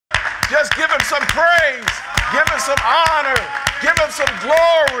Just give him some praise. Give him some honor. Give him some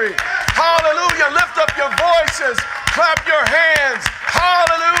glory. Hallelujah. Lift up your voices. Clap your hands.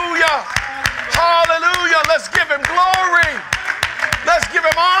 Hallelujah. Hallelujah. Let's give him glory. Let's give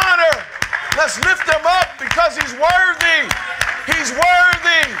him honor. Let's lift him up because he's worthy. He's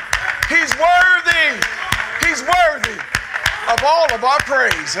worthy. He's worthy. He's worthy of all of our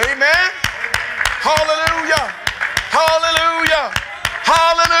praise. Amen. Hallelujah. Hallelujah.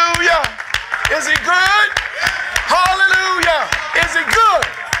 Hallelujah. Is he good? Hallelujah. Is he good?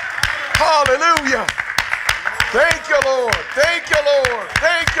 Hallelujah. Thank you, Lord. Thank you, Lord.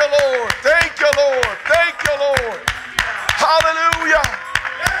 Thank you, Lord. Thank you, Lord. Thank you, Lord. Hallelujah.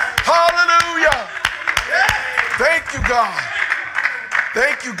 Hallelujah. Thank you, God.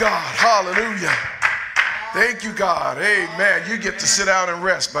 Thank you, God. Hallelujah. Thank you, God. Amen. You get to sit down and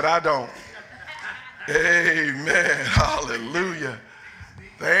rest, but I don't. Amen. Hallelujah.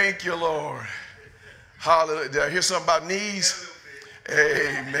 Thank you, Lord. Hallelujah. Did I hear something about knees?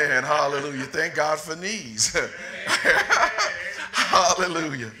 Amen. Hallelujah. Thank God for knees.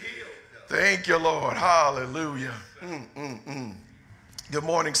 Hallelujah. Thank you, Lord. Hallelujah. Good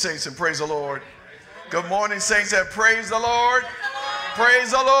morning, saints, and praise the Lord. Good morning, saints, and praise the Lord.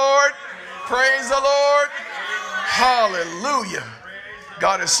 Praise the Lord. Praise the Lord. Hallelujah.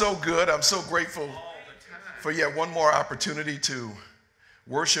 God is so good. I'm so grateful for yet one more opportunity to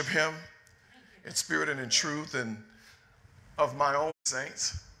worship him in spirit and in truth and of my own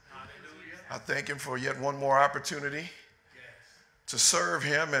saints. I thank him for yet one more opportunity to serve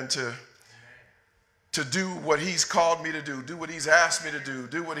him and to do what he's called me to do what he's asked me to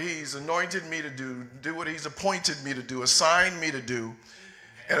do what he's anointed me to do what he's appointed me to do, assigned me to do.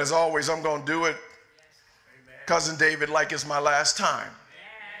 And as always, I'm going to do it, Cousin David, like it's my last time,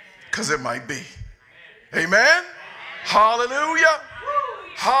 because it might be. Amen? Hallelujah.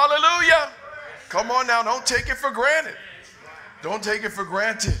 Hallelujah. Come on now, don't take it for granted. Don't take it for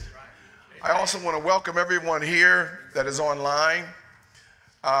granted. I also want to welcome everyone here that is online.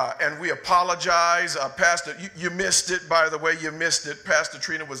 And we apologize. Pastor, you missed it, by the way. You missed it. Pastor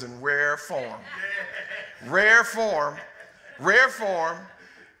Trina was in rare form. Rare form. Rare form.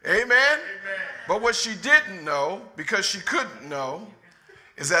 Amen? But what she didn't know, because she couldn't know,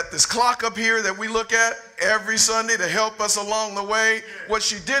 is that this clock up here that we look at every Sunday to help us along the way, what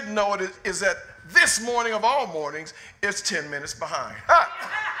she didn't know is that this morning of all mornings, it's 10 minutes behind.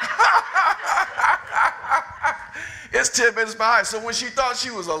 It's 10 minutes behind. So when she thought she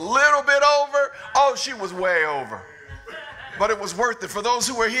was a little bit over, oh, she was way over. But it was worth it. For those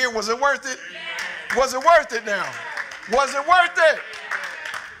who were here, was it worth it? Was it worth it now? Was it worth it?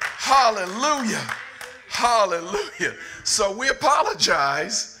 Hallelujah. Hallelujah. So we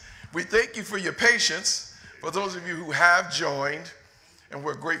apologize. We thank you for your patience. For those of you who have joined, and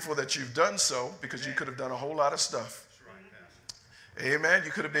we're grateful that you've done so, because you could have done a whole lot of stuff. Amen.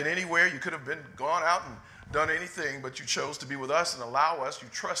 You could have been anywhere. You could have been gone out and done anything, but you chose to be with us and allow us. You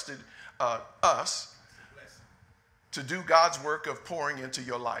trusted us to do God's work of pouring into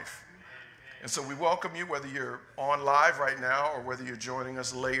your life. And so we welcome you, whether you're on live right now or whether you're joining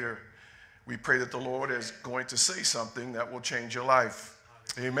us later. We pray that the Lord is going to say something that will change your life.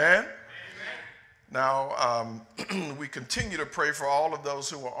 Amen. Now, we continue to pray for all of those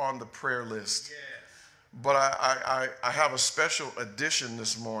who are on the prayer list. But I have a special addition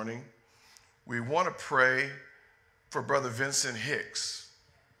this morning. We want to pray for Brother Vincent Hicks.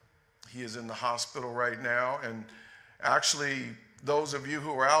 He is in the hospital right now. And actually, those of you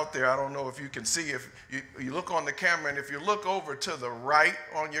who are out there, I don't know if you can see, if you look on the camera, and if you look over to the right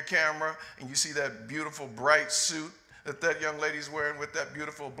on your camera and you see that beautiful bright suit that young lady's wearing with that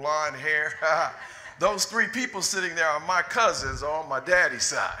beautiful blonde hair, those three people sitting there are my cousins on my daddy's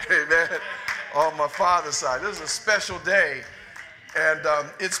side, amen, on my father's side. This is a special day, and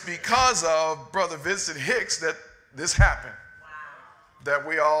it's because of Brother Vincent Hicks that this happened, that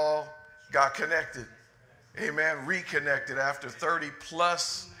we all got connected. Amen. Reconnected after 30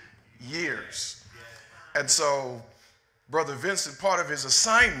 plus years. And so Brother Vincent, part of his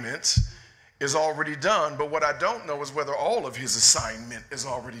assignment is already done. But what I don't know is whether all of his assignment is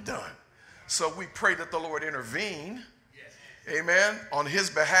already done. So we pray that the Lord intervene. Amen. On his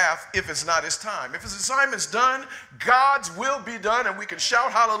behalf, if it's not his time. If his assignment's done, God's will be done. And we can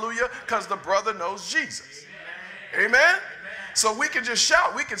shout hallelujah because the brother knows Jesus. Amen. So we can just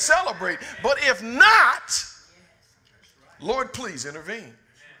shout, we can celebrate. But if not, Lord, please intervene.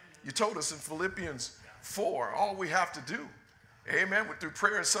 You told us in Philippians 4, all we have to do, amen, through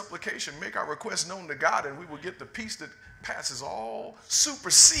prayer and supplication, make our requests known to God, and we will get the peace that passes all,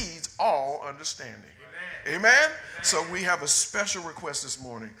 supersedes all understanding. Amen? So we have a special request this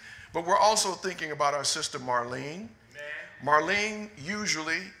morning. But we're also thinking about our sister Marlene. Marlene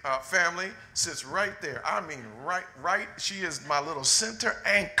usually, family, sits right there. I mean, right. She is my little center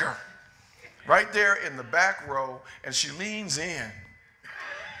anchor. Right there in the back row, and she leans in.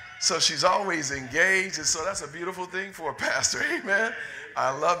 So she's always engaged, and so that's a beautiful thing for a pastor. Amen?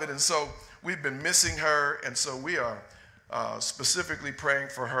 I love it. And so we've been missing her, and so we are specifically praying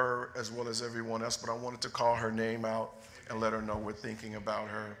for her as well as everyone else, but I wanted to call her name out and let her know we're thinking about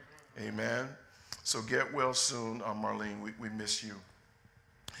her. Amen? So get well soon, Marlene. We miss you.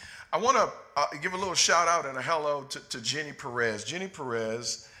 I want to give a little shout out and a hello to Jenny Perez. Jenny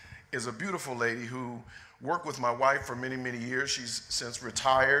Perez is a beautiful lady who worked with my wife for many, many years. She's since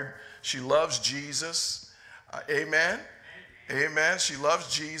retired. She loves Jesus. Amen. Amen. She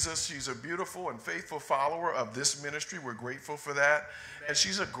loves Jesus. She's a beautiful and faithful follower of this ministry. We're grateful for that. And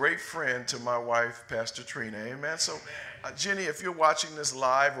she's a great friend to my wife, Pastor Trina. Amen. So, Jenny, if you're watching this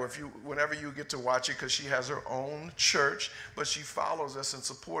live or whenever you get to watch it, because she has her own church, but she follows us and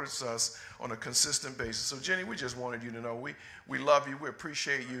supports us on a consistent basis. So, Jenny, we just wanted you to know we love you. We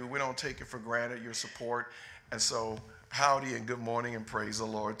appreciate you. We don't take it for granted, your support. And so, howdy and good morning and praise the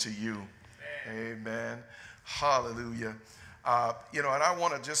Lord to you. Amen. Hallelujah. And I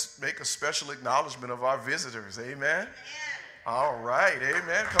want to just make a special acknowledgement of our visitors. Amen. All right.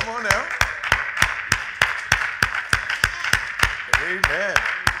 Amen. Come on now. Amen.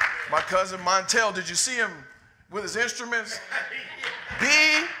 My cousin Montel, did you see him with his instruments?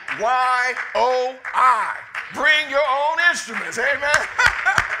 B-Y-O-I. Bring your own instruments. Amen.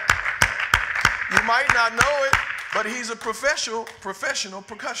 You might not know it, but he's a professional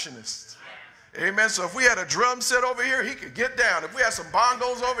percussionist. Amen. So if we had a drum set over here, he could get down. If we had some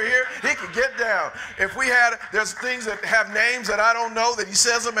bongos over here, he could get down. If there's things that have names that I don't know, that he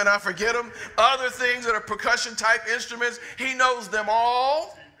says them and I forget them. Other things that are percussion type instruments, he knows them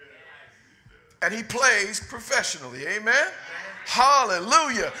all. And he plays professionally. Amen.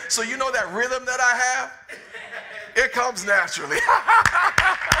 Hallelujah. So you know that rhythm that I have? It comes naturally.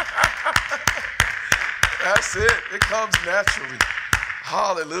 That's it. It comes naturally.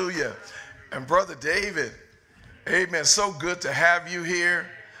 Hallelujah. And Brother David, amen, so good to have you here.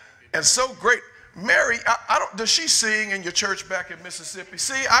 And so great. Mary, does she sing in your church back in Mississippi?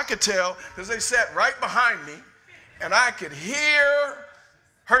 See, I could tell because they sat right behind me and I could hear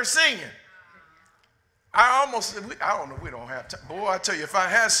her singing. I don't know, we don't have time. Boy, I tell you, if I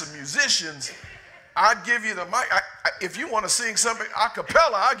had some musicians, I'd give you the mic. If you want to sing something a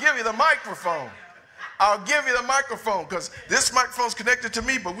cappella, I'll give you the microphone. I'll give you the microphone because this microphone's connected to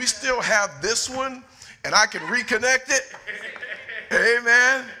me, but we still have this one, and I can reconnect it.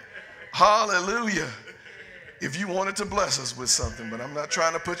 Amen. Hallelujah. If you wanted to bless us with something, but I'm not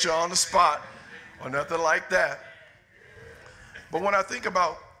trying to put you on the spot or nothing like that. But when I think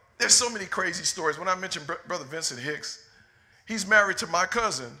about, there's so many crazy stories. When I mentioned Brother Vincent Hicks, he's married to my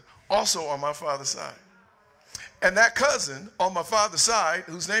cousin, also on my father's side. And that cousin on my father's side,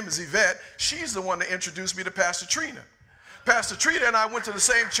 whose name is Yvette, she's the one that introduced me to Pastor Trina. Pastor Trina and I went to the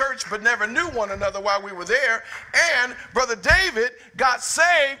same church but never knew one another while we were there. And Brother David got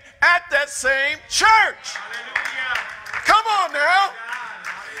saved at that same church. Hallelujah. Come on now.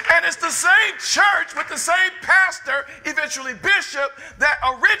 And it's the same church with the same pastor, eventually bishop, that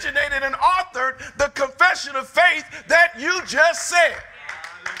originated and authored the confession of faith that you just said.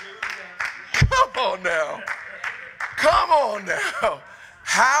 Come on now. Come on now.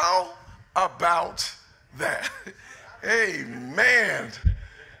 How about that? Amen.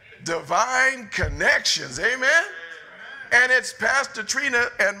 Divine connections. Amen. And it's Pastor Trina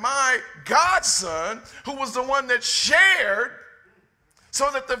and my godson who was the one that shared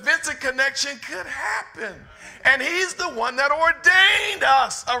so that the Vincent connection could happen. And he's the one that ordained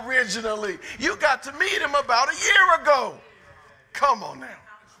us originally. You got to meet him about a year ago. Come on now.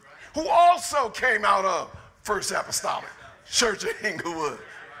 Who also came out of First Apostolic Church of Inglewood.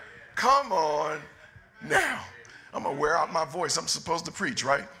 Come on now. I'm going to wear out my voice. I'm supposed to preach,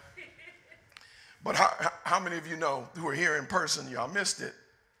 right? But how many of you know who are here in person, y'all missed it?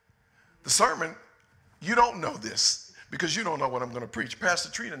 The sermon, you don't know this because you don't know what I'm going to preach.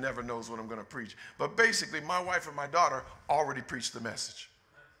 Pastor Trina never knows what I'm going to preach. But basically, my wife and my daughter already preached the message.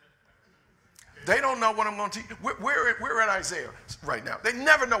 They don't know what I'm going to teach. We're in Isaiah right now. They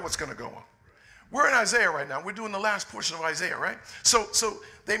never know what's going to go on. We're in Isaiah right now. We're doing the last portion of Isaiah, right? So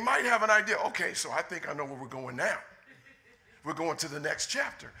they might have an idea. Okay, so I think I know where we're going now. We're going to the next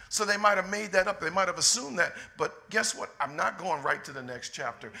chapter. So they might have made that up. They might have assumed that. But guess what? I'm not going right to the next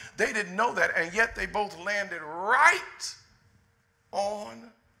chapter. They didn't know that, and yet they both landed right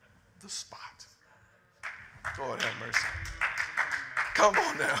on the spot. Lord have mercy. Come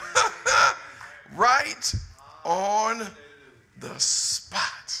on now. Right on the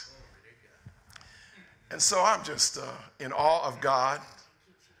spot. And so I'm just in awe of God.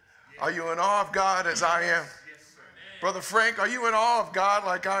 Are you in awe of God as I am? Brother Frank, are you in awe of God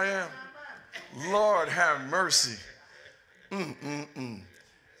like I am? Lord have mercy. And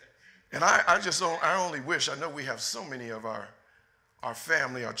I only wish, I know we have so many of our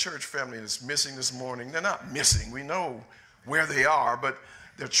family, our church family that's missing this morning. They're not missing. We know where they are, but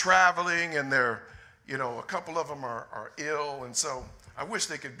they're traveling and they're, a couple of them are ill. And so I wish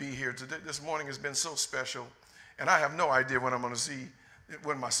they could be here today. This morning has been so special. And I have no idea when I'm going to see,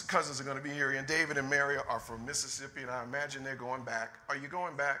 when my cousins are going to be here. And David and Mary are from Mississippi, and I imagine they're going back. Are you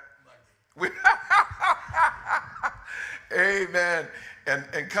going back? Amen.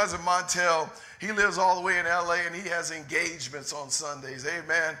 And cousin Montel, he lives all the way in LA, and he has engagements on Sundays.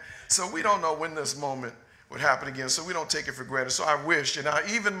 Amen. So we don't know when this moment would happen again, so we don't take it for granted. So I wish,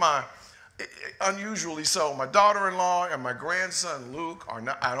 even unusually so, my daughter-in-law and my grandson Luke are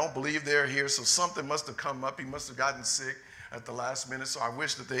not, I don't believe they're here, so something must have come up. He must have gotten sick at the last minute, so I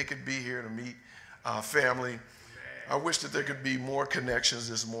wish that they could be here to meet family. I wish that there could be more connections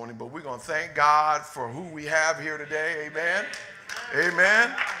this morning, but we're going to thank God for who we have here today. Amen.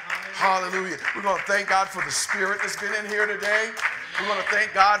 Amen. Hallelujah. We're going to thank God for the spirit that's been in here today. We're going to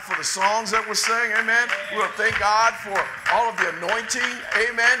thank God for the songs that we're singing. Amen. We're going to thank God for all of the anointing.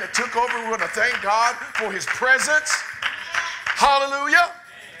 Amen. That took over. We're going to thank God for his presence. Hallelujah.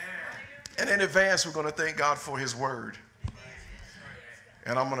 And in advance, we're going to thank God for his word.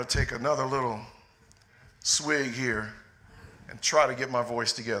 And I'm going to take another little swig here and try to get my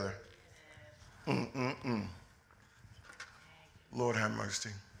voice together. Lord have mercy.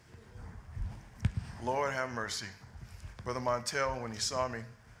 Lord have mercy. Brother Montel, when he saw me,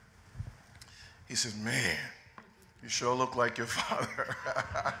 he said, man, you sure look like your father.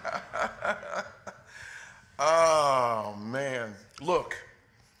 Oh, man. Look,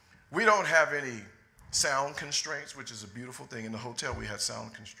 we don't have any sound constraints, which is a beautiful thing. In the hotel, we had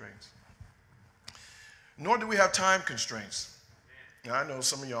sound constraints. Nor do we have time constraints. Now, I know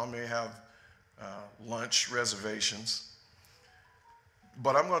some of y'all may have lunch reservations,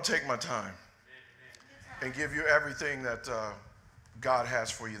 but I'm going to take my time and give you everything that God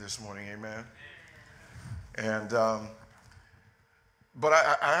has for you this morning. Amen. And but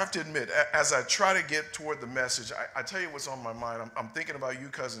I have to admit, as I try to get toward the message, I tell you what's on my mind. I'm thinking about you,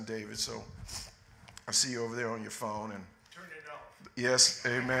 Cousin David. So I see you over there on your phone. And turn it off. Yes,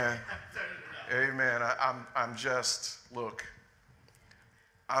 amen. Amen. I'm just, look,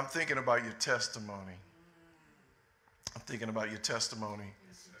 I'm thinking about your testimony. I'm thinking about your testimony.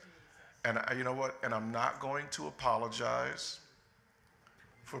 And you know what? And I'm not going to apologize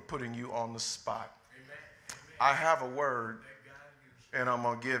for putting you on the spot. Amen. I have a word, and I'm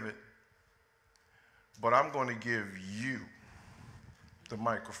going to give it. But I'm going to give you the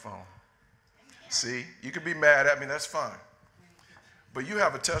microphone. See, you can be mad at me. That's fine. But you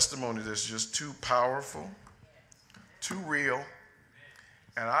have a testimony that's just too powerful, too real.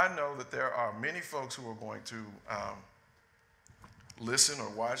 And I know that there are many folks who are going to listen or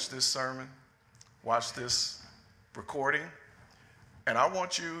watch this sermon, watch this recording. And I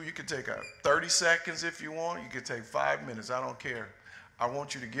want you can take 30 seconds if you want. You can take 5 minutes. I don't care. I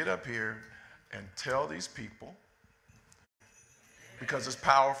want you to get up here and tell these people, because it's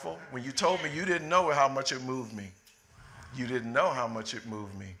powerful. When you told me, you didn't know how much it moved me. You didn't know how much it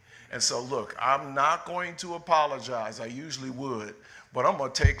moved me. And so, look, I'm not going to apologize. I usually would. But I'm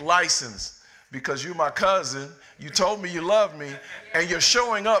going to take license because you're my cousin. You told me you love me, and your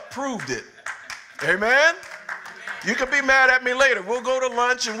showing up proved it. Amen? You can be mad at me later. We'll go to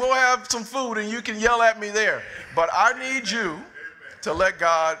lunch, and we'll have some food, and you can yell at me there. But I need you to let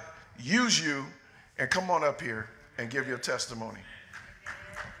God use you and come on up here and give your testimony.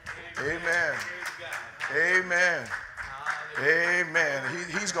 Amen. Amen. Amen.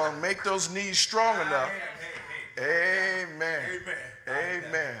 He's going to make those knees strong enough. Amen.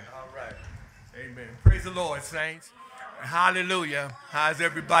 Amen. All right. Amen. Praise the Lord, saints. Hallelujah. How's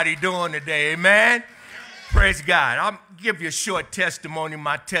everybody doing today? Amen. Praise God. I'll give you a short testimony,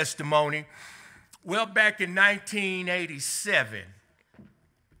 my testimony. Well, back in 1987,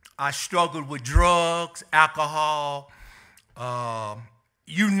 I struggled with drugs, alcohol,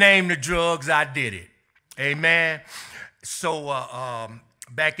 you name the drugs, I did it. Amen. So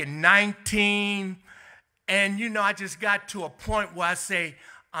back in 19, and I just got to a point where I say,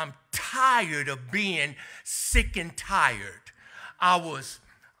 I'm tired of being sick and tired. I was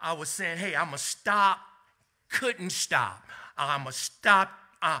saying, hey, I'm going to stop, couldn't stop. I'm going to stop,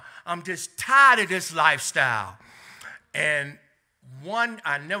 I'm just tired of this lifestyle. And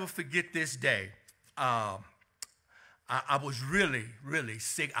I never forget this day. I was really, really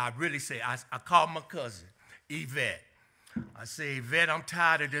sick. I called my cousin, Yvette. I said, Yvette, I'm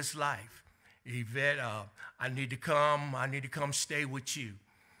tired of this life. Yvette, I need to come stay with you.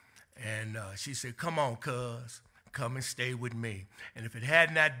 And she said, come on, cuz, come and stay with me. And if it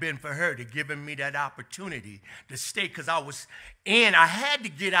had not been for her to giving me that opportunity to stay, because I had to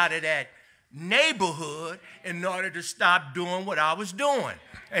get out of that neighborhood in order to stop doing what I was doing.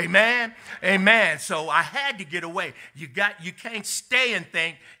 Amen? Amen. So I had to get away. You can't stay and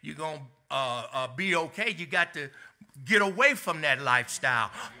think you're going to be okay. You got to get away from that lifestyle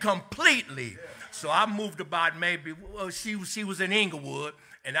completely. So I moved about she was in Inglewood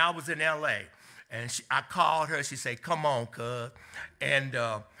and I was in L.A. And I called her. She said, come on, cuz. And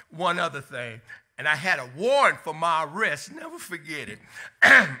one other thing. And I had a warrant for my arrest. Never forget it.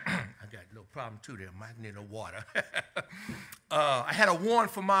 I got a little problem, too, there. Might need a water. I had a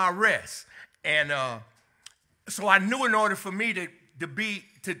warrant for my arrest. And so I knew in order for me to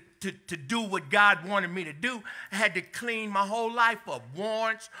do what God wanted me to do, I had to clean my whole life up,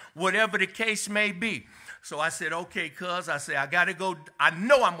 warrants, whatever the case may be. So I said, okay, cuz, I got to go. I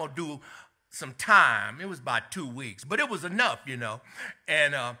know I'm going to do some time. It was about 2 weeks, but it was enough, you know.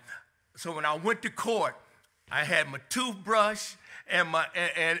 And so when I went to court, I had my toothbrush and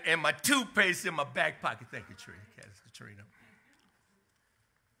my toothpaste in my back pocket. Thank you, Katrina.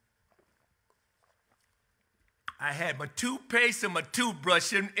 I had my toothpaste and my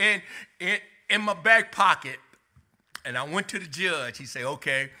toothbrush in my back pocket. And I went to the judge. He said,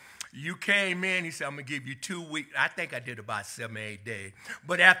 okay, you came in. He said, I'm going to give you 2 weeks. I think I did about 7 or 8 days.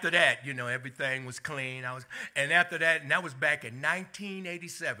 But after that, you know, everything was clean. And after that, and that was back in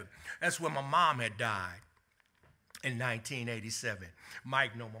 1987. That's when my mom had died. In 1987.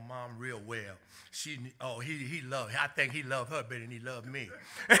 Mike know my mom real well. He loved her. I think he loved her better than he loved me.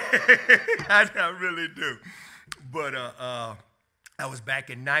 I really do. But I was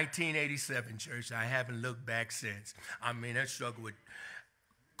back in 1987, church. I haven't looked back since. I mean, I struggled with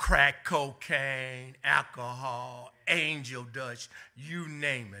crack cocaine, alcohol, angel dust, you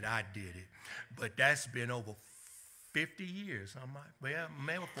name it, I did it. But that's been over 50 years. Well,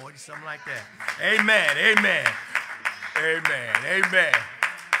 maybe 40, something like that. Amen, amen, amen, amen.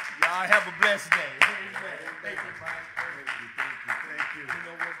 Y'all have a blessed day. Amen. Thank you, Mike. Thank you. You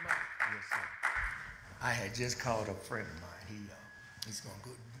know what, Mike? Yes, sir. I had just called a friend of mine. He's going to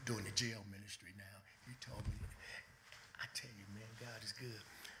go doing the jail ministry now. He told me, I tell you, man, God is good.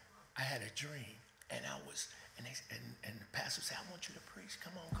 I had a dream, and and the pastor said, I want you to preach.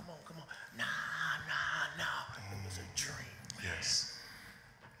 Come on. Nah. It was a dream. Yes.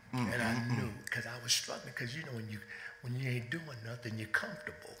 And I knew, because I was struggling, because you know when you ain't doing nothing, you're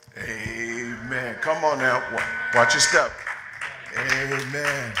comfortable. Amen. Come on now. Watch your step.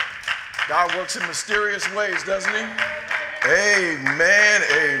 Amen. God works in mysterious ways, doesn't he? Amen,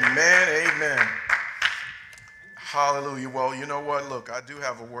 amen, amen. Hallelujah. Well, you know what? Look, I do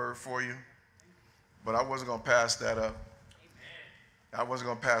have a word for you, but I wasn't going to pass that up.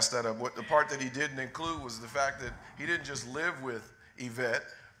 What the part that he didn't include was the fact that he didn't just live with Yvette,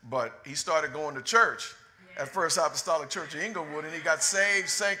 but he started going to church at First Apostolic Church of Inglewood, and he got saved,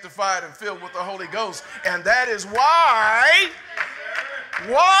 sanctified, and filled with the Holy Ghost. And that is why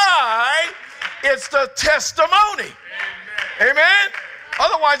it's the testimony. Amen?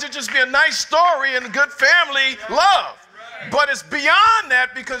 Otherwise, it'd just be a nice story and good family love. But it's beyond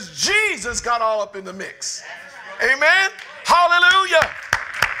that because Jesus got all up in the mix. Amen? Hallelujah.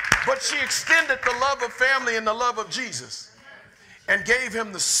 But she extended the love of family and the love of Jesus and gave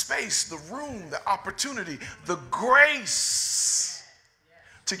him the space, the room, the opportunity, the grace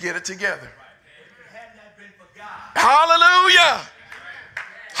to get it together. Hallelujah.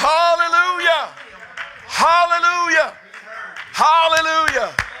 Hallelujah. Hallelujah.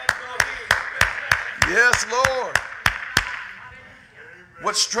 Hallelujah. Yes, Lord.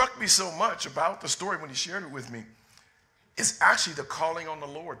 What struck me so much about the story when he shared it with me is actually the calling on the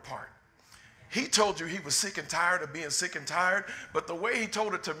Lord part. He told you he was sick and tired of being sick and tired, but the way he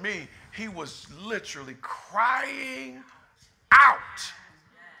told it to me, he was literally crying out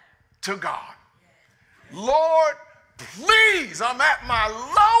to God. Lord, please, I'm at my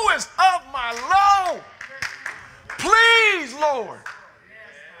lowest of my low. Please, Lord.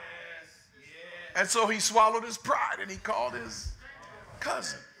 And so he swallowed his pride and he called his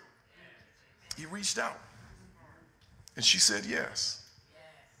cousin. He reached out and she said yes.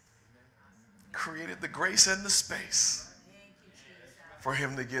 Created the grace and the space for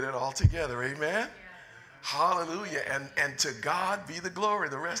him to get it all together. Amen. Hallelujah. And to God be the glory.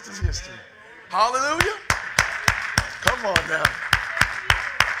 The rest is history. Hallelujah. Come on now.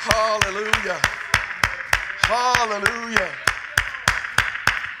 Hallelujah. Hallelujah.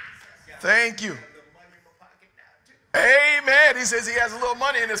 Thank you. Amen. He says he has a little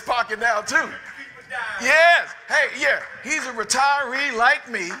money in his pocket now too. Yes. Hey, yeah. He's a retiree like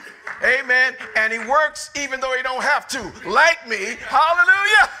me. Amen. And he works even though he don't have to. Like me.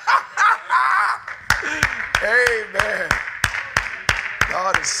 Hallelujah. Amen.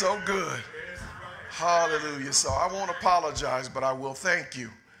 God is so good. Hallelujah. So I won't apologize, but I will thank you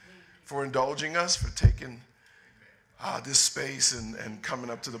for indulging us, for taking this space and coming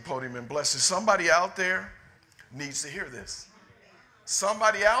up to the podium and blessing. Somebody out there needs to hear this.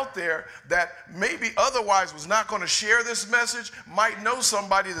 Somebody out there that maybe otherwise was not going to share this message might know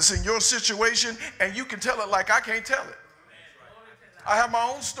somebody that's in your situation, and you can tell it like I can't tell it. I have my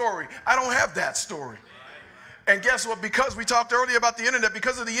own story. I don't have that story. And guess what? Because we talked earlier about the internet,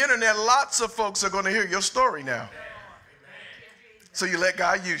 because of the internet, lots of folks are going to hear your story now. So you let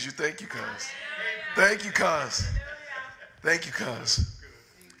God use you. Thank you, cuz. Thank you, cuz. Thank you, cuz.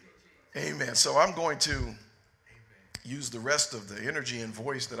 Amen. So I'm going to use the rest of the energy and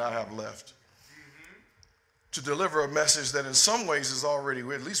voice that I have left to deliver a message that in some ways is already,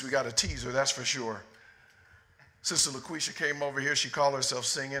 at least we got a teaser, that's for sure. Sister LaQuisha came over here. She called herself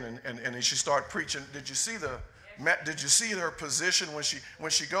singing, and she started preaching. Did you see her position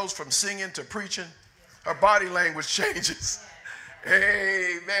when she goes from singing to preaching? Her body language changes.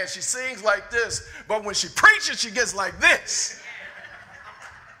 Hey, man, she sings like this, but when she preaches, she gets like this.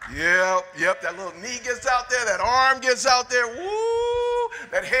 Yep, that little knee gets out there, that arm gets out there, woo,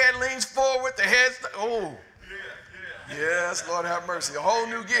 that head leans forward, the head, oh. Yes, Lord have mercy, a whole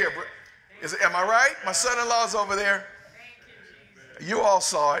new gear. Am I right? My son-in-law's over there. You all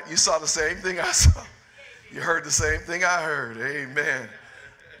saw it. You saw the same thing I saw. You heard the same thing I heard. Amen.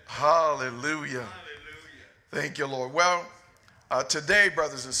 Hallelujah. Thank you, Lord. Well, today,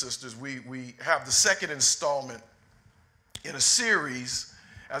 brothers and sisters, we have the second installment in a series,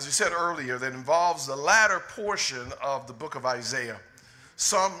 as we said earlier, that involves the latter portion of the book of Isaiah.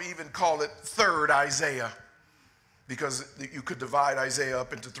 Some even call it third Isaiah, because you could divide Isaiah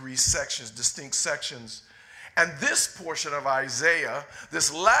up into three sections, distinct sections. And this portion of Isaiah,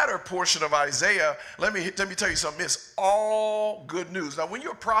 this latter portion of Isaiah, let me tell you something, it's all good news. Now, when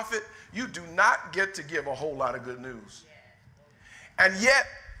you're a prophet, you do not get to give a whole lot of good news. And yet,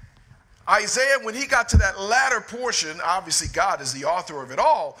 Isaiah, when he got to that latter portion, obviously God is the author of it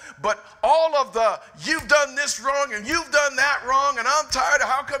all, but all of the, you've done this wrong and you've done that wrong and I'm tired of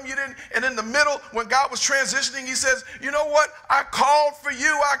how come you didn't, and in the middle, when God was transitioning, he says, you know what, I called for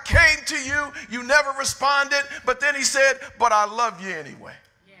you, I came to you, you never responded, but then he said, but I love you anyway.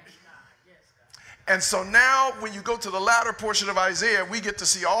 Yes, God. Yes, God. And so now when you go to the latter portion of Isaiah, we get to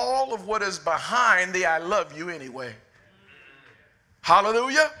see all of what is behind the I love you anyway.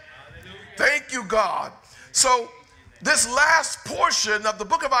 Hallelujah. Thank you, God. So this last portion of the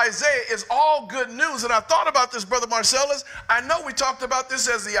book of Isaiah is all good news. And I thought about this, Brother Marcellus. I know we talked about this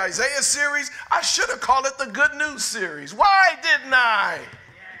as the Isaiah series. I should have called it the Good News series. Why didn't I?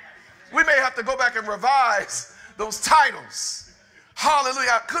 We may have to go back and revise those titles.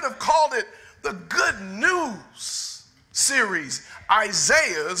 Hallelujah. I could have called it the Good News series.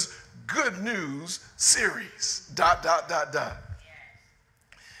 Isaiah's Good News series. ...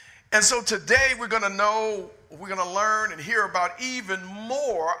 And so today we're going to learn and hear about even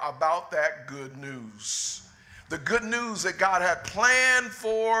more about that good news. The good news that God had planned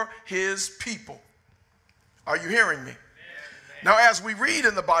for his people. Are you hearing me? Now, as we read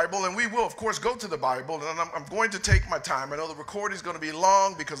in the Bible, and we will, of course, go to the Bible, and I'm going to take my time. I know the recording is going to be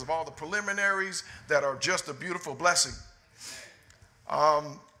long because of all the preliminaries that are just a beautiful blessing.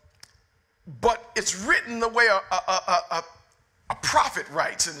 But it's written the way a prophet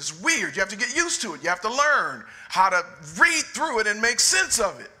writes, and it's weird. You have to get used to it. You have to learn how to read through it and make sense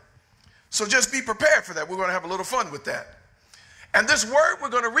of it. So just be prepared for that. We're going to have a little fun with that. And this word we're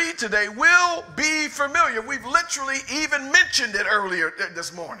going to read today will be familiar. We've literally even mentioned it earlier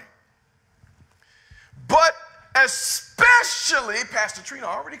this morning. But especially, Pastor Trina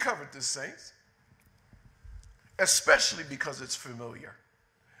already covered this, saints, especially because it's familiar.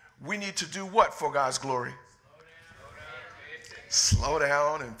 We need to do what for God's glory? Slow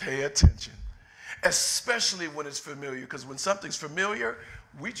down and pay attention, especially when it's familiar, because when something's familiar,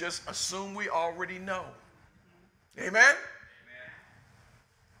 we just assume we already know. Amen?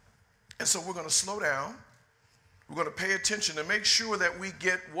 And so we're going to slow down. We're going to pay attention and make sure that we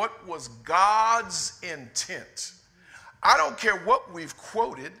get what was God's intent. I don't care what we've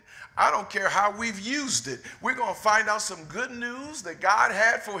quoted. I don't care how we've used it. We're going to find out some good news that God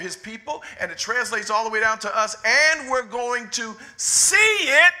had for his people, and it translates all the way down to us, and we're going to see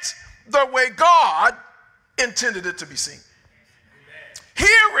it the way God intended it to be seen. Hear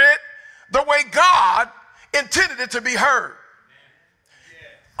it the way God intended it to be heard.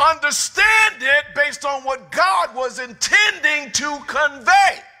 Understand it based on what God was intending to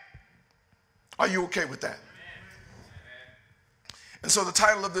convey. Are you okay with that? And so the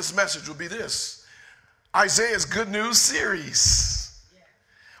title of this message will be this: Isaiah's Good News Series.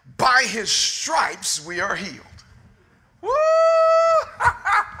 By his stripes we are healed. Woo!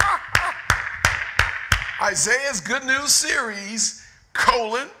 Isaiah's Good News Series,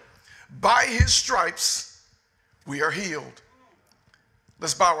 by his stripes we are healed.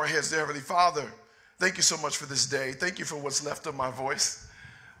 Let's bow our heads to Heavenly Father. Thank you so much for this day. Thank you for what's left of my voice.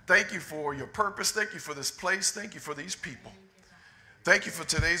 Thank you for your purpose. Thank you for this place. Thank you for these people. Thank you for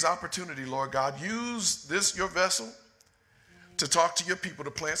today's opportunity, Lord God. Use this, your vessel, to talk to your people,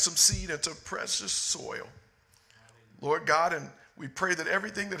 to plant some seed into precious soil. Lord God, and we pray that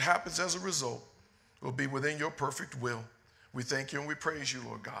everything that happens as a result will be within your perfect will. We thank you and we praise you,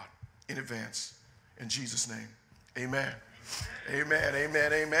 Lord God, in advance. In Jesus' name, amen. Amen,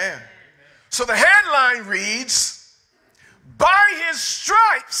 amen, amen. So the headline reads, by his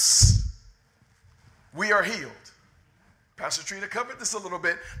stripes we are healed. Pastor Trina covered this a little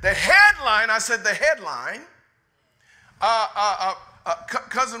bit. The headline, I said the headline,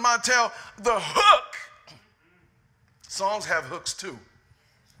 Cousin Montel, the hook, songs have hooks too.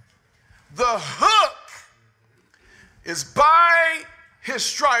 The hook is by his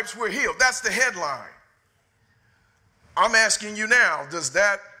stripes we're healed. That's the headline. I'm asking you now, does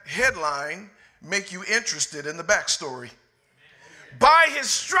that headline make you interested in the backstory? By his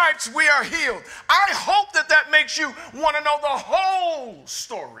stripes we are healed. I hope that that makes you want to know the whole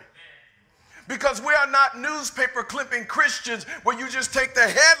story. Because we are not newspaper clipping Christians where you just take the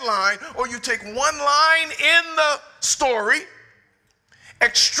headline or you take one line in the story,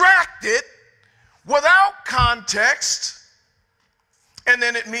 extract it without context, and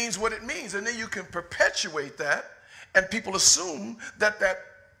then it means what it means. And then you can perpetuate that, and people assume that that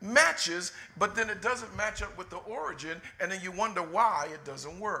matches, but then it doesn't match up with the origin, and then you wonder why it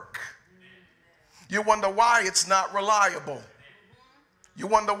doesn't work. You wonder why it's not reliable. You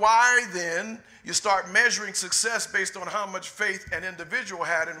wonder why then you start measuring success based on how much faith an individual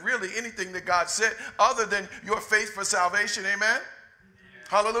had, and really anything that God said other than your faith for salvation. Amen?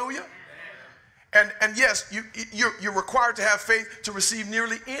 Hallelujah. And yes, you're required to have faith to receive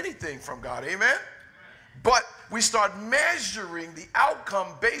nearly anything from God. Amen? But we start measuring the outcome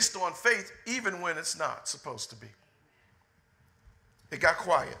based on faith even when it's not supposed to be. It got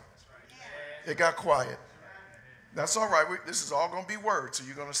quiet. It got quiet. That's all right. This is all going to be word, so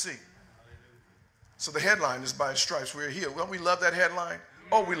you're going to see. So the headline is by his stripes we are healed. Don't we love that headline?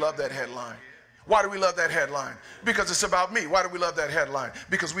 Oh, we love that headline. Why do we love that headline? Because it's about me. Why do we love that headline?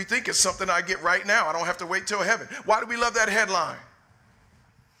 Because we think it's something I get right now. I don't have to wait till heaven. Why do we love that headline?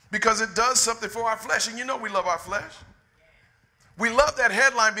 Because it does something for our flesh. And you know we love our flesh. We love that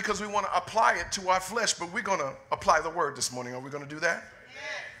headline because we want to apply it to our flesh. But we're going to apply the word this morning. Are we going to do that?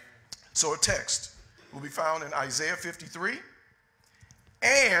 Yes. So a text will be found in Isaiah 53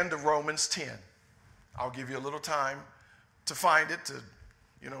 and Romans 10. I'll give you a little time to find it, to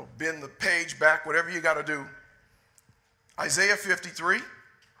bend the page back, whatever you got to do. Isaiah 53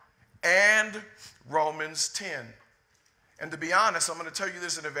 and Romans 10. And to be honest, I'm going to tell you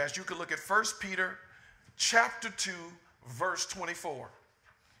this in advance. You can look at 1 Peter chapter 2, verse 24.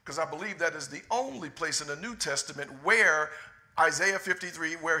 Because I believe that is the only place in the New Testament where Isaiah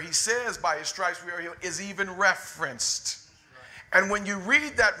 53, where he says by his stripes we are healed, is even referenced. And when you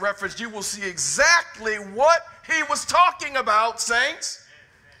read that reference, you will see exactly what he was talking about, saints.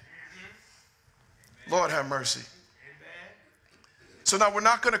 Lord have mercy. So now we're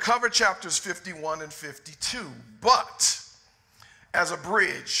not going to cover chapters 51 and 52, but as a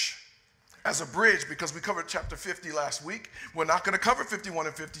bridge, because we covered chapter 50 last week, we're not going to cover 51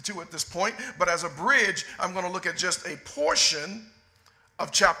 and 52 at this point, but as a bridge, I'm going to look at just a portion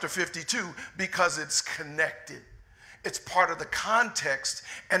of chapter 52 because it's connected. It's part of the context,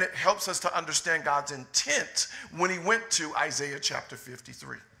 and it helps us to understand God's intent when he went to Isaiah chapter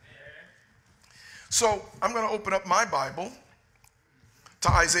 53. So I'm going to open up my Bible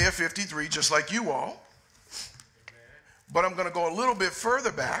to Isaiah 53, just like you all. But I'm going to go a little bit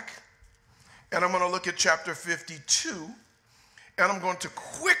further back, and I'm going to look at chapter 52, and I'm going to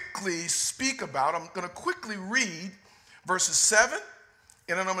quickly I'm going to quickly read verses 7,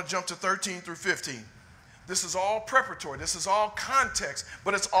 and then I'm going to jump to 13 through 15. This is all preparatory. This is all context,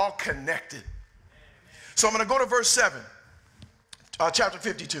 but it's all connected. So I'm going to go to verse 7, chapter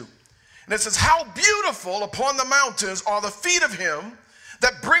 52. And it says, how beautiful upon the mountains are the feet of him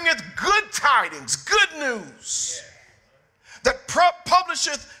that bringeth good tidings, good news, that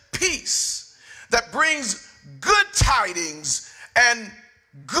publisheth peace, that brings good tidings and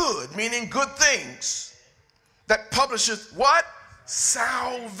good, meaning good things, that publisheth what?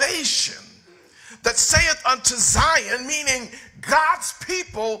 Salvation, that saith unto Zion, meaning God's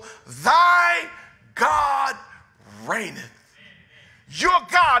people, thy God reigneth. Your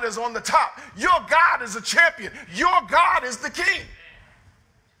God is on the top. Your God is a champion. Your God is the king.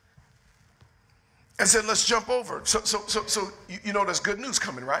 And said, let's jump over. So you know there's good news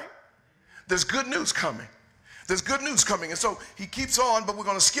coming, right? There's good news coming. There's good news coming. And so he keeps on, but we're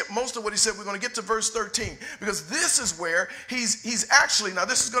going to skip most of what he said. We're going to get to verse 13 because this is where he's actually, now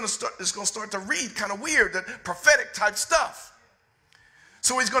this is going to start to read kind of weird, that prophetic type stuff.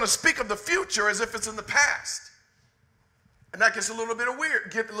 So he's going to speak of the future as if it's in the past. And that gets a little bit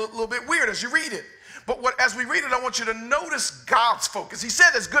weird as you read it. But as we read it, I want you to notice God's focus. He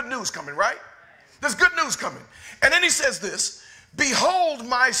said there's good news coming, right? There's good news coming. And then he says this, behold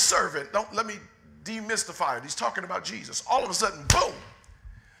my servant. Let me demystify it. He's talking about Jesus. All of a sudden, boom,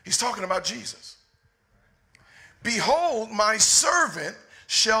 he's talking about Jesus. Behold, my servant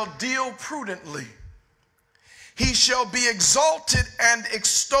shall deal prudently. He shall be exalted and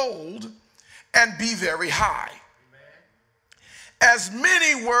extolled and be very high. As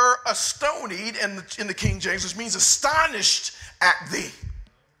many were astonied in the King James, which means astonished at thee.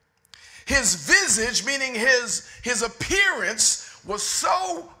 His visage, meaning his appearance, was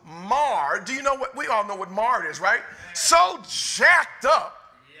so marred. Do you know what? We all know what marred is, right? So jacked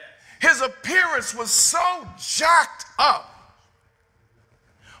up. His appearance was so jacked up,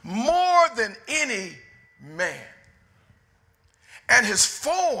 more than any man. And his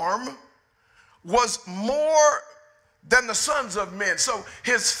form was more than the sons of men. So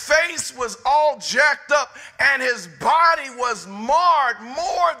his face was all jacked up and his body was marred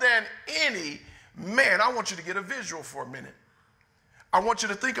more than any man. I want you to get a visual for a minute. I want you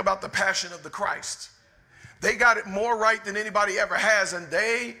to think about the passion of the Christ. They got it more right than anybody ever has, and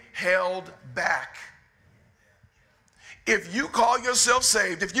they held back. If you call yourself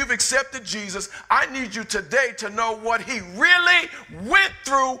saved, if you've accepted Jesus, I need you today to know what he really went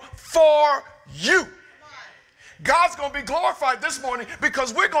through for you. God's going to be glorified this morning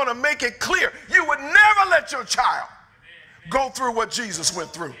because we're going to make it clear. You would never let your child go through what Jesus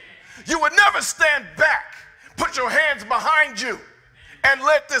went through. You would never stand back, put your hands behind you, and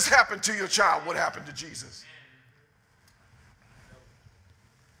let this happen to your child, what happened to Jesus.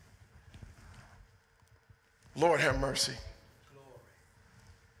 Lord have mercy.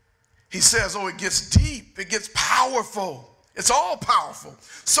 He says, oh, it gets deep, it gets powerful. It's all powerful,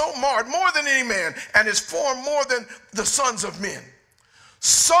 so marred, more than any man, and his form more than the sons of men.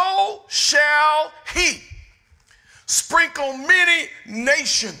 So shall he sprinkle many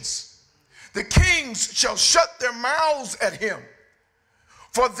nations. The kings shall shut their mouths at him.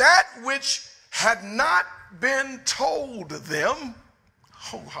 For that which had not been told them,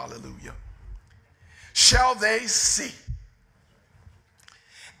 oh, hallelujah, shall they see.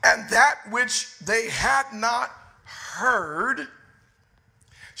 And that which they had not heard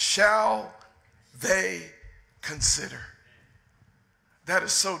shall they consider. That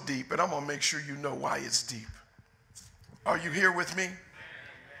is so deep, and I'm going to make sure you know why it's deep. Are you here with me?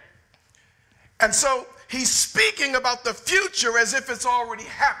 And so he's speaking about the future as if it's already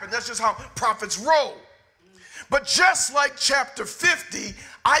happened. That's just how prophets roll. But just like chapter 50,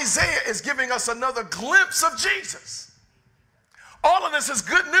 Isaiah is giving us another glimpse of Jesus. All of this is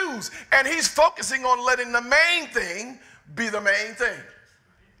good news, and he's focusing on letting the main thing be the main thing.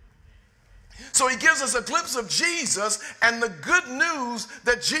 So he gives us a glimpse of Jesus and the good news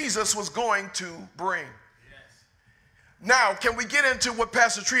that Jesus was going to bring. Now, can we get into what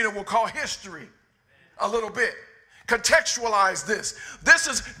Pastor Trina will call history a little bit? Contextualize this.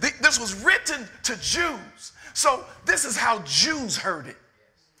 This was written to Jews. So this is how Jews heard it.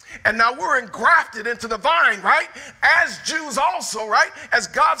 And now we're engrafted into the vine, right? As Jews also, right? As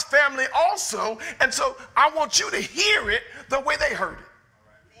God's family also. And so I want you to hear it the way they heard it.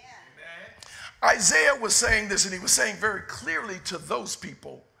 Amen. Isaiah was saying this, and he was saying very clearly to those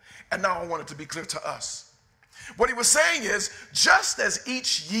people. And now I want it to be clear to us. What he was saying is, just as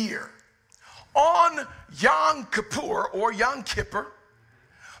each year on Yom Kippur or Yom Kippur,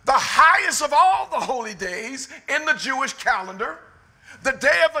 the highest of all the holy days in the Jewish calendar, the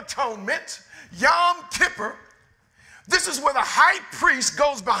Day of Atonement, Yom Kippur, This is where the high priest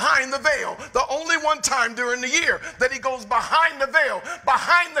goes behind the veil. The only one time during the year that he goes behind the veil,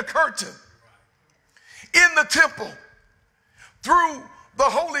 behind the curtain, in the temple, through the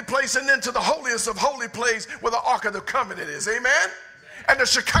holy place and into the holiest of holy place where the Ark of the Covenant is. Amen? And the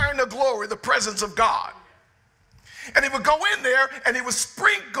Shekinah glory, the presence of God. And he would go in there and he would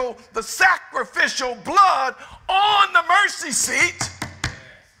sprinkle the sacrificial blood on the mercy seat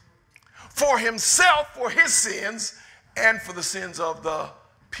for himself, for his sins, and for the sins of the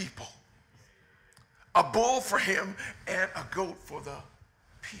people. A bull for him and a goat for the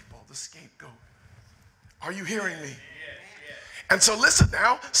people, the scapegoat. Are you hearing me? And so listen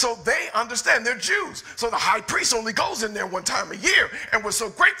now, so they understand, they're Jews. So the high priest only goes in there one time a year, and we're so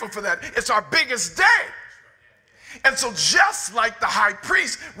grateful for that. It's our biggest day. And so just like the high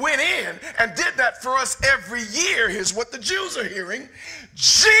priest went in and did that for us every year, here's what the Jews are hearing.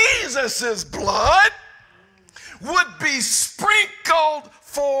 Jesus' blood would be sprinkled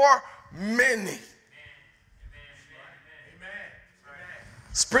for many.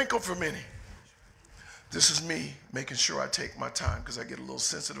 Sprinkled for many. This is me making sure I take my time because I get a little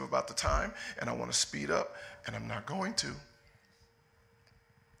sensitive about the time and I want to speed up, and I'm not going to.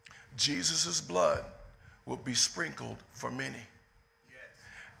 Jesus' blood will be sprinkled for many. Yes.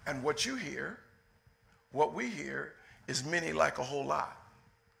 And what you hear, what we hear, is many like a whole lot.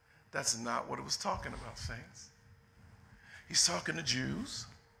 That's not what it was talking about, saints. He's talking to Jews,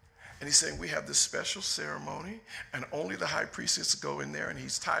 and he's saying we have this special ceremony, and only the high priest gets to go in there, and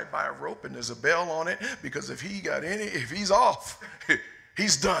he's tied by a rope, and there's a bell on it, because if he's off,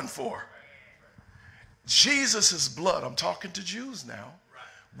 he's done for. Jesus' blood, I'm talking to Jews now,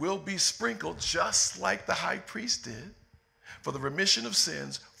 will be sprinkled just like the high priest did for the remission of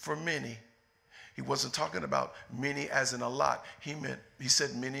sins for many. He wasn't talking about many as in a lot. He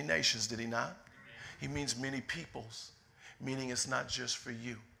said many nations, did he not? He means many peoples, meaning it's not just for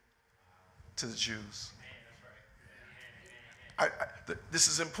you, to the Jews. This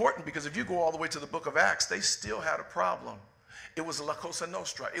is important because if you go all the way to the book of Acts, they still had a problem. It was La Cosa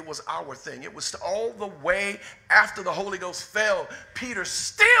Nostra. It was our thing. It was all the way after the Holy Ghost fell. Peter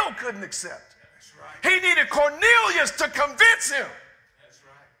still couldn't accept. He needed Cornelius to convince him.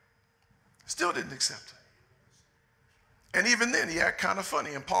 Still didn't accept it. And even then, he acted kind of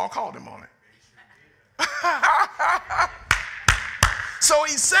funny, and Paul called him on it. So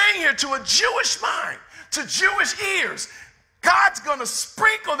he's saying here to a Jewish mind, to Jewish ears, God's going to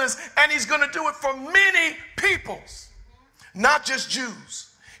sprinkle this, and he's going to do it for many peoples. Not just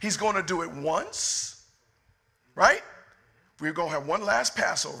Jews. He's going to do it once, right? We're going to have one last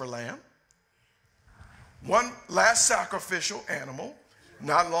Passover lamb, one last sacrificial animal,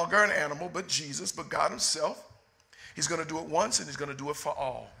 not longer an animal, but Jesus, but God himself. He's going to do it once, and he's going to do it for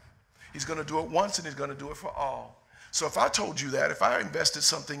all. He's going to do it once, and he's going to do it for all. So if I told you that, if I invested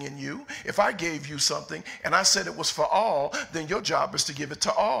something in you, if I gave you something, and I said it was for all, then your job is to give it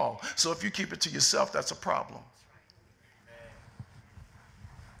to all. So if you keep it to yourself, that's a problem.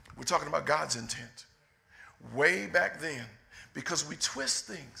 We're talking about God's intent way back then because we twist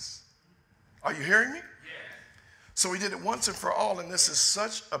things. Are you hearing me? Yeah. So he did it once and for all, and this is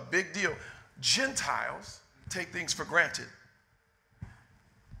such a big deal. Gentiles take things for granted.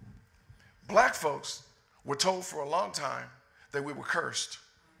 Black folks were told for a long time that we were cursed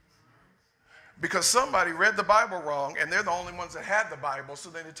because somebody read the Bible wrong, and they're the only ones that had the Bible, so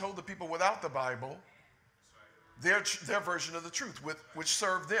then they told the people without the Bible their version of the truth, which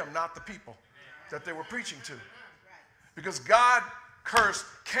served them, not the people that they were preaching to. Because God cursed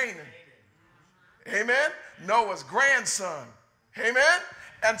Canaan. Amen? Noah's grandson. Amen?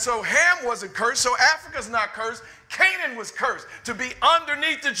 And so Ham wasn't cursed, so Africa's not cursed. Canaan was cursed to be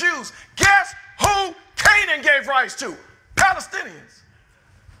underneath the Jews. Guess who Canaan gave rise to? Palestinians.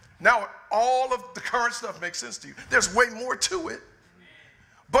 Now, all of the current stuff makes sense to you. There's way more to it.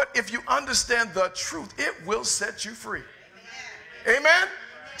 But if you understand the truth, it will set you free. Amen?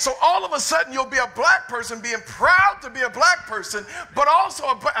 So all of a sudden, you'll be a black person being proud to be a black person, but also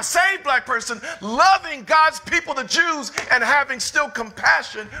a saved black person loving God's people, the Jews, and having still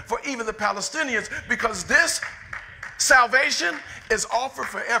compassion for even the Palestinians, because this salvation is offered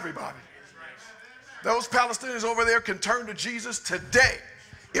for everybody. Those Palestinians over there can turn to Jesus today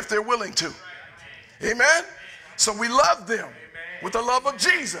if they're willing to. Amen? So we love them with the love of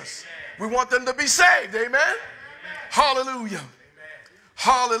Jesus. We want them to be saved. Amen? Hallelujah.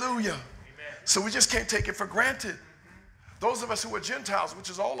 Hallelujah. So we just can't take it for granted. Those of us who are Gentiles,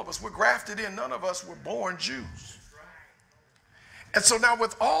 which is all of us, we're grafted in. None of us were born Jews. And so now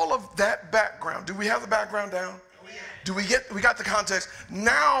with all of that background, do we have the background down? We got the context?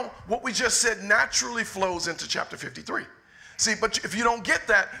 Now, what we just said naturally flows into chapter 53. See, but if you don't get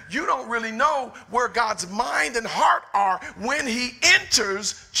that, you don't really know where God's mind and heart are when he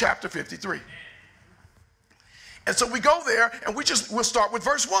enters chapter 53. And so we go there and we'll start with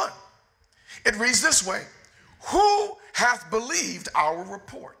verse 1. It reads this way: who hath believed our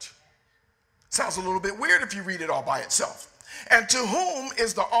report? Sounds a little bit weird if you read it all by itself. And to whom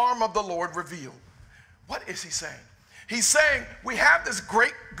is the arm of the Lord revealed? What is he saying? He's saying we have this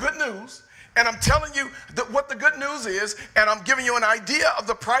great good news, and I'm telling you what the good news is, and I'm giving you an idea of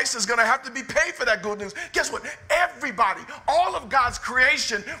the price that's going to have to be paid for that good news. Guess what? Everybody, all of God's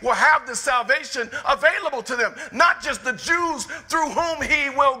creation will have this salvation available to them, not just the Jews through whom he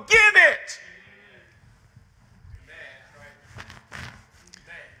will give it.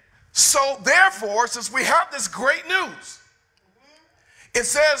 So therefore, since we have this great news, it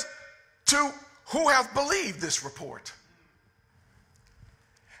says, to who hath believed this report?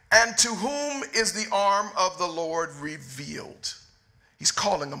 And to whom is the arm of the Lord revealed? He's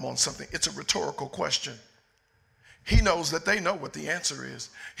calling them on something. It's a rhetorical question. He knows that they know what the answer is.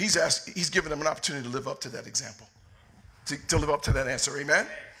 He's given them an opportunity to live up to that example, to live up to that answer. Amen?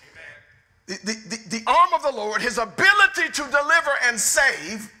 The arm of the Lord, his ability to deliver and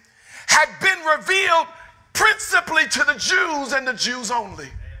save, had been revealed principally to the Jews and the Jews only.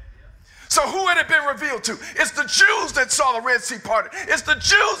 So who had it been revealed to? It's the Jews that saw the Red Sea parted. It's the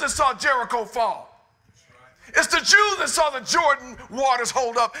Jews that saw Jericho fall. It's the Jews that saw the Jordan waters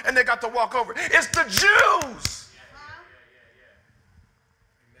hold up and they got to walk over. It's the Jews.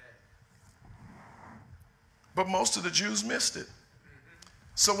 But most of the Jews missed it.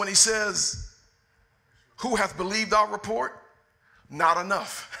 So when he says, who hath believed our report? Not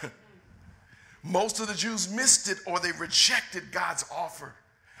enough. Most of the Jews missed it, or they rejected God's offer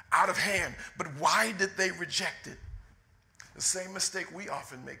out of hand. But why did they reject it? The same mistake we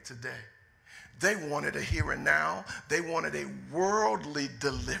often make today. They wanted a here and now. They wanted a worldly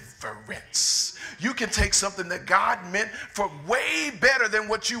deliverance. You can take something that God meant for way better than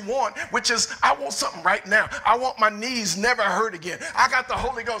what you want, which is, I want something right now. I want my knees never hurt again. I got the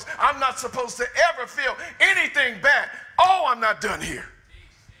Holy Ghost. I'm not supposed to ever feel anything bad. Oh, I'm not done here.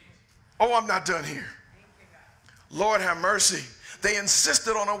 Oh, I'm not done here. Lord have mercy. They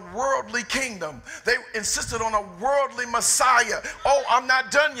insisted on a worldly kingdom. They insisted on a worldly Messiah. Oh, I'm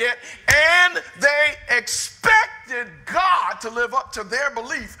not done yet. And they expected God to live up to their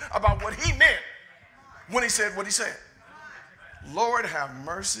belief about what he meant when he said what he said. Lord have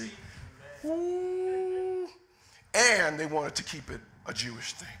mercy. Ooh. And they wanted to keep it a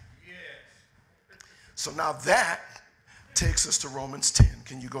Jewish thing. So now that takes us to Romans 10.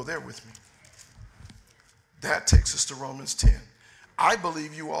 Can you go there with me? That takes us to Romans 10. I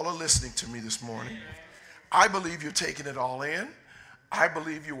believe you all are listening to me this morning. I believe you're taking it all in. I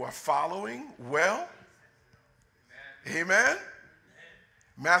believe you are following well. Amen.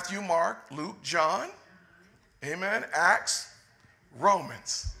 Matthew, Mark, Luke, John. Amen. Acts,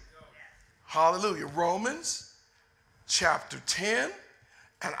 Romans. Hallelujah. Romans chapter 10.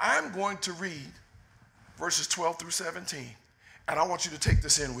 And I'm going to read verses 12 through 17. And I want you to take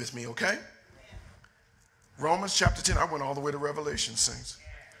this in with me, okay? Romans chapter 10. I went all the way to Revelation, saints.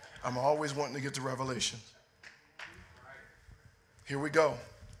 I'm always wanting to get to Revelation. Here we go.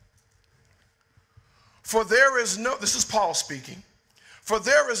 For there is no, this is Paul speaking, for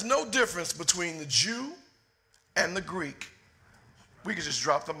there is no difference between the Jew and the Greek. We could just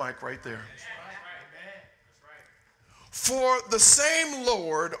drop the mic right there. For the same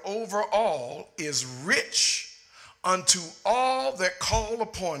Lord over all is rich unto all that call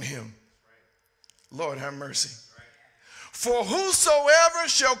upon him. Lord have mercy. For whosoever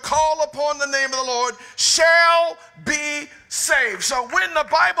shall call upon the name of the Lord shall be saved. So when the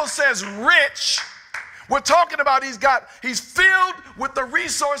Bible says rich, we're talking about he's filled with the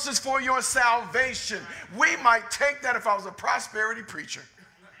resources for your salvation. We might take that, if I was a prosperity preacher,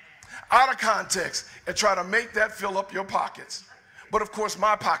 out of context and try to make that fill up your pockets. But of course,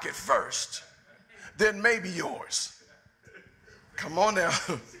 my pocket first, then maybe yours. Come on now.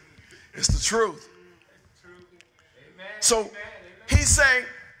 It's the truth. So he's saying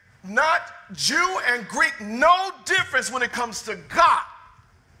not Jew and Greek, no difference when it comes to God.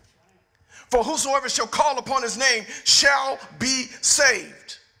 For whosoever shall call upon his name shall be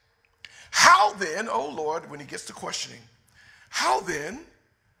saved. How then, O Lord, when he gets to questioning, how then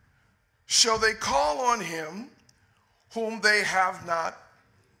shall they call on him whom they have not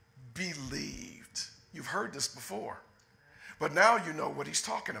believed? You've heard this before, but now you know what he's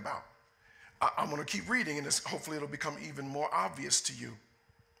talking about. I'm going to keep reading, and hopefully it'll become even more obvious to you.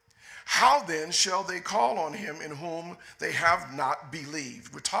 How then shall they call on him in whom they have not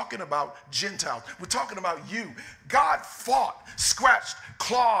believed? We're talking about Gentiles. We're talking about you. God fought, scratched,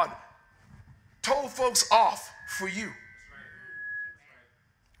 clawed, told folks off for you.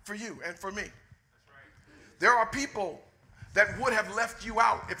 For you and for me. There are people that would have left you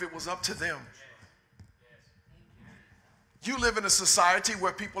out if it was up to them. You live in a society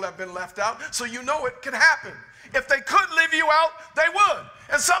where people have been left out, so you know it can happen. If they could leave you out, they would.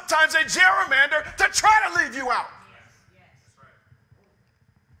 And sometimes they gerrymander to try to leave you out.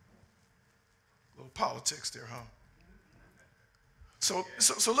 Little politics there, huh? So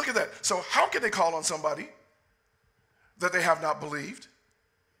look at that. So how can they call on somebody that they have not believed?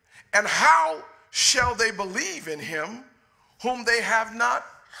 And how shall they believe in him whom they have not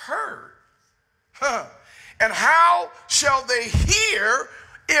heard? And how shall they hear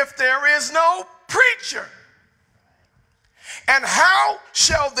if there is no preacher? And how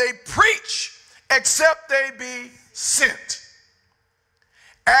shall they preach except they be sent?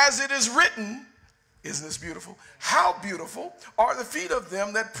 As it is written, isn't this beautiful? How beautiful are the feet of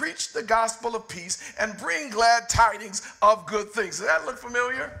them that preach the gospel of peace and bring glad tidings of good things. Does that look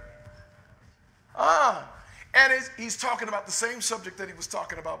familiar? And he's talking about the same subject that he was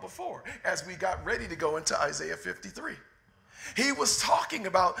talking about before as we got ready to go into Isaiah 53. He was talking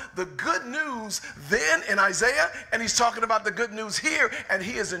about the good news then in Isaiah, and he's talking about the good news here, and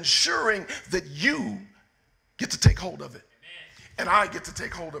he is ensuring that you get to take hold of it. And I get to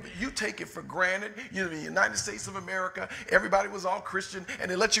take hold of it. You take it for granted. You know, in the United States of America, everybody was all Christian, and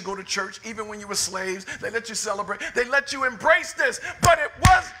they let you go to church even when you were slaves. They let you celebrate. They let you embrace this, but it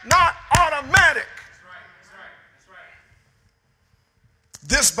was not automatic. That's right.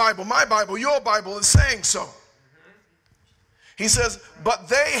 This Bible, my Bible, your Bible is saying so. He says, but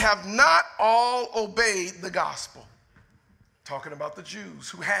they have not all obeyed the gospel. Talking about the Jews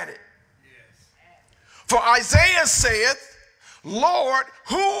who had it. Yes. For Isaiah saith, Lord,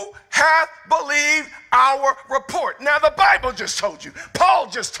 who hath believed our report? Now the Bible just told you. Paul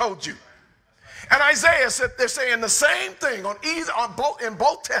just told you. And Isaiah said they're saying the same thing in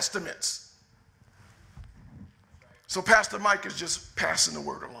both testaments. So Pastor Mike is just passing the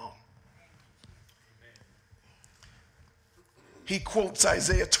word along. He quotes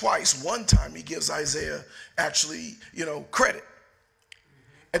Isaiah twice. One time he gives Isaiah actually, credit.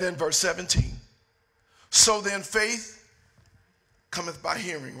 And then verse 17. So then faith cometh by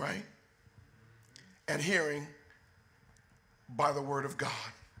hearing, right? And hearing by the word of God.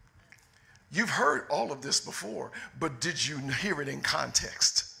 You've heard all of this before, but did you hear it in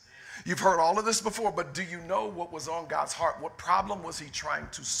context? You've heard all of this before, but do you know what was on God's heart? What problem was he trying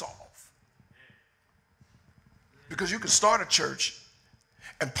to solve? Because you could start a church,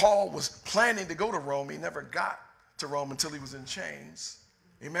 and Paul was planning to go to Rome. He never got to Rome until he was in chains.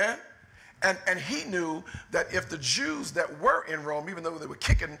 Amen? And he knew that if the Jews that were in Rome, even though they were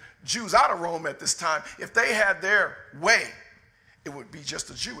kicking Jews out of Rome at this time, if they had their way, it would be just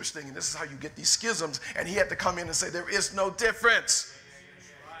a Jewish thing. And this is how you get these schisms. And he had to come in and say, there is no difference.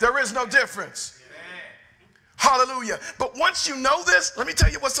 There is no difference. Hallelujah. But once you know this, let me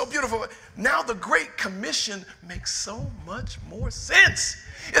tell you what's so beautiful. Now the Great Commission makes so much more sense.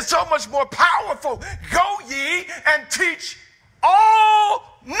 It's so much more powerful. Go ye and teach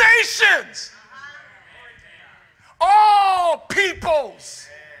all nations, all peoples,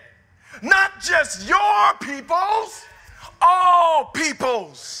 not just your peoples, all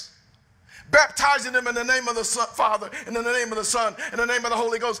peoples. Baptizing them in the name of the Father, and in the name of the Son, and in the name of the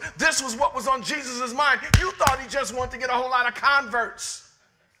Holy Ghost. This was what was on Jesus' mind. You thought he just wanted to get a whole lot of converts.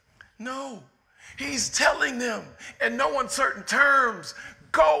 No, he's telling them in no uncertain terms,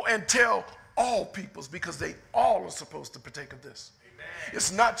 go and tell all peoples, because they all are supposed to partake of this. Amen.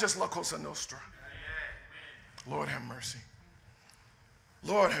 It's not just La Cosa Nostra. Amen. Lord have mercy.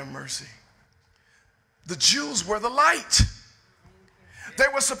 Lord have mercy. The Jews were the light. They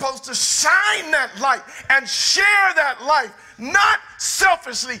were supposed to shine that light and share that light, not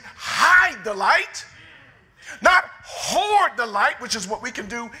selfishly hide the light, not hoard the light, which is what we can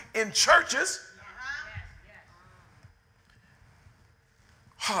do in churches.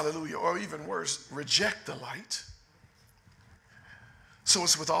 Hallelujah. Or even worse, reject the light. So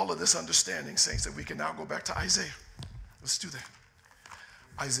it's with all of this understanding, saints, that we can now go back to Isaiah. Let's do that.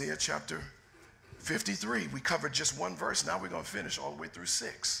 Isaiah chapter 53. We covered just one verse. Now we're going to finish all the way through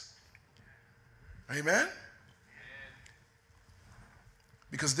 6. Amen?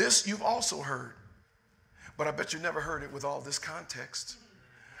 Because this you've also heard. But I bet you never heard it with all this context.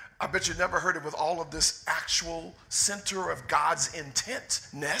 I bet you never heard it with all of this actual center of God's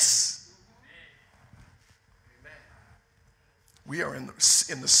intentness. We are in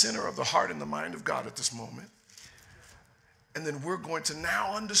the center of the heart and the mind of God at this moment. And then we're going to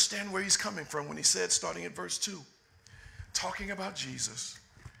now understand where he's coming from when he said, starting at verse 2, talking about Jesus.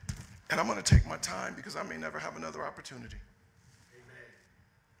 And I'm going to take my time because I may never have another opportunity. Amen.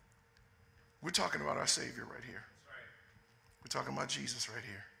 We're talking about our Savior right here. We're talking about Jesus right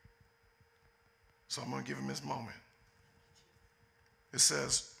here. So I'm going to give him his moment. It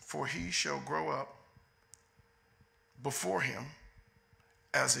says, for he shall grow up before him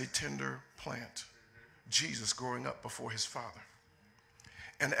as a tender plant. Jesus growing up before his Father.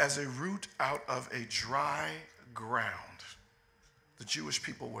 And as a root out of a dry ground. The Jewish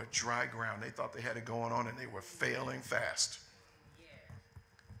people were dry ground. They thought they had it going on and they were failing fast.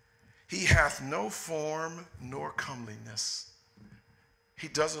 He hath no form nor comeliness. He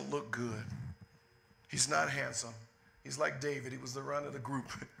doesn't look good. He's not handsome. He's like David. He was the run of the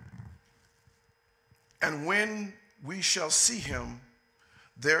group. And when we shall see him,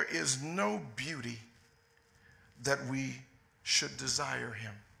 there is no beauty that we should desire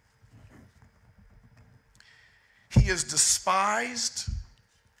him. He is despised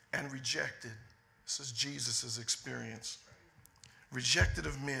and rejected. This is Jesus' experience. Rejected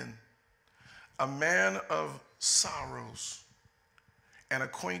of men, a man of sorrows and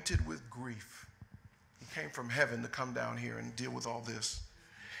acquainted with grief. He came from heaven to come down here and deal with all this.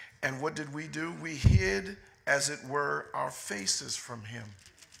 And what did we do? We hid, as it were, our faces from him.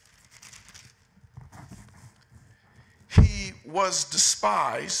 He was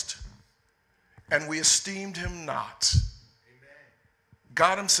despised, and we esteemed him not. Amen.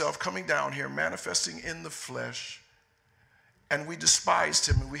 God himself coming down here, manifesting in the flesh, and we despised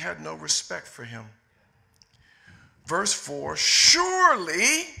him, and we had no respect for him. Verse 4,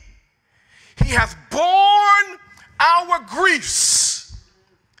 surely he hath borne our griefs.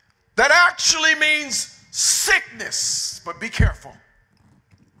 That actually means sickness, but be careful.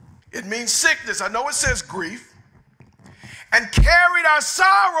 It means sickness. I know it says grief. And carried our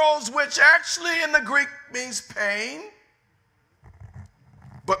sorrows, which actually in the Greek means pain.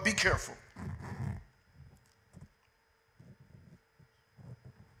 But be careful.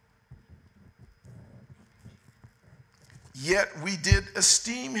 Yet we did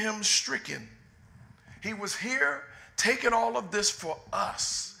esteem him stricken. He was here taking all of this for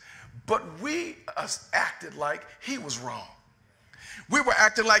us. But we acted like he was wrong. We were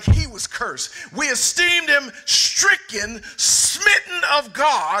acting like he was cursed. We esteemed him stricken, smitten of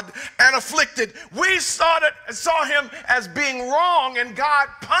God, and afflicted. We saw him as being wrong and God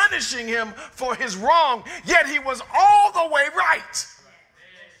punishing him for his wrong. Yet he was all the way right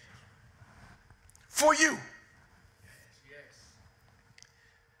for you.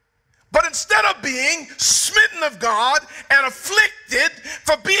 But instead of being smitten of God and afflicted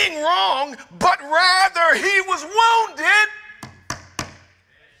for being wrong, but rather he was wounded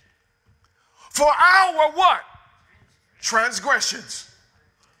for our what? Transgressions.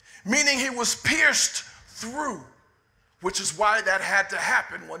 Meaning he was pierced through, which is why that had to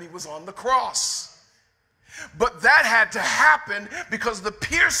happen when he was on the cross. But that had to happen because the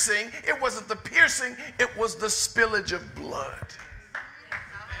piercing, it wasn't the piercing, it was the spillage of blood.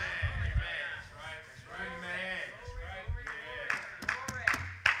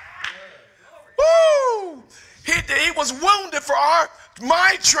 Woo! He was wounded for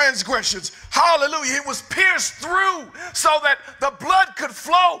my transgressions. Hallelujah. He was pierced through so that the blood could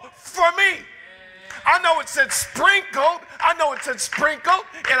flow for me. I know it said sprinkled. I know it said sprinkled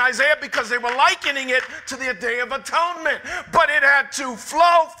in Isaiah because they were likening it to the Day of Atonement. But it had to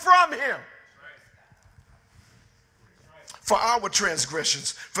flow from him. For our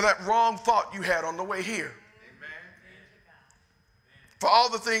transgressions, for that wrong thought you had on the way here. For all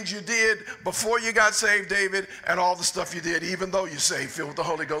the things you did before you got saved, David, and all the stuff you did, even though you saved, filled with the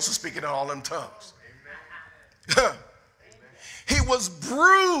Holy Ghost and speaking in all them tongues. He was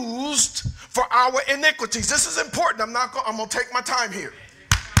bruised for our iniquities. This is important. I'm going to take my time here.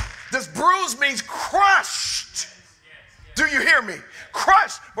 This bruise means crushed. Do you hear me?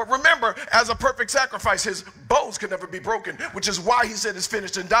 Crushed. But remember, as a perfect sacrifice, his bones could never be broken, which is why he said it's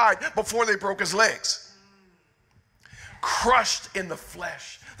finished and died before they broke his legs. Crushed in the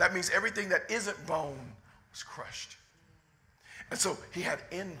flesh. That means everything that isn't bone was crushed. And so he had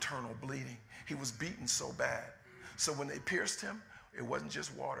internal bleeding. He was beaten so bad. So when they pierced him, it wasn't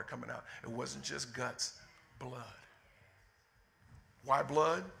just water coming out. It wasn't just guts, blood. Why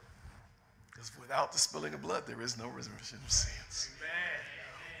blood? Because without the spilling of blood, there is no remission of sins.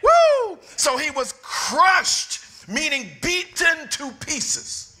 Amen. Woo! So he was crushed, meaning beaten to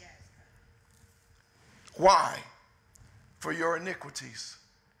pieces. Why? For your iniquities,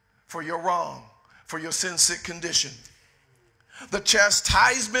 for your wrong, for your sin-sick condition. The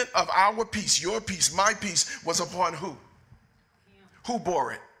chastisement of our peace, your peace, my peace, was upon who? Who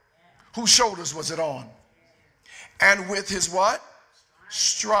bore it? Whose shoulders was it on? And with his what?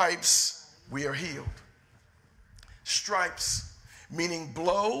 Stripes we are healed. Stripes, meaning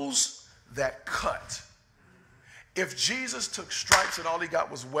blows that cut. If Jesus took stripes and all he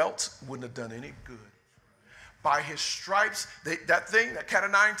got was welts, wouldn't have done any good. By his stripes, that cat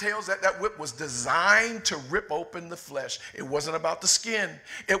of nine tails, that whip was designed to rip open the flesh. It wasn't about the skin.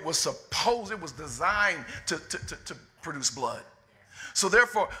 It was designed to produce blood. So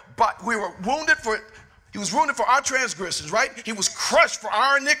therefore, but he was wounded for our transgressions, right? He was crushed for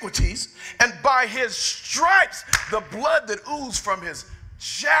our iniquities. And by his stripes, the blood that oozed from his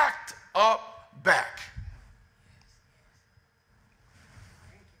jacked up back.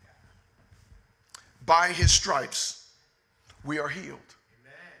 By his stripes, we are healed.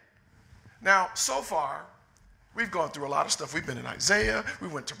 Amen. Now, so far, we've gone through a lot of stuff. We've been in Isaiah. We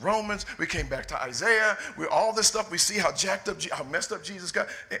went to Romans. We came back to Isaiah. All this stuff, we see how how messed up Jesus got.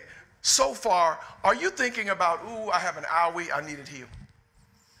 So far, are you thinking about, ooh, I have an owie, I need it healed?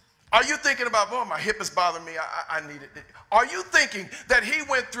 Are you thinking about, oh, my hip is bothering me, I need it? Are you thinking that he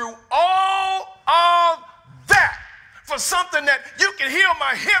went through all of that for something that you can heal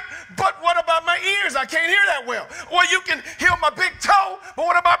my hip, but what about my ears? I can't hear that well. Or you can heal my big toe, but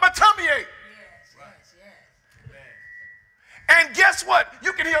what about my tummy ache? Yes. And guess what?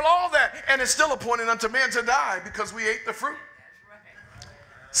 You can heal all that, and it's still appointed unto man to die because we ate the fruit.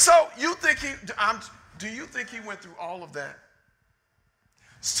 So you think do you think he went through all of that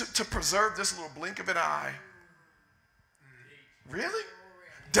to preserve this little blink of an eye? Really?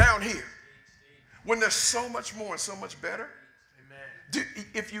 Down here. When there's so much more and so much better. Amen.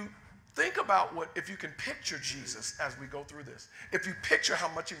 If you think about if you can picture Jesus as we go through this, if you picture how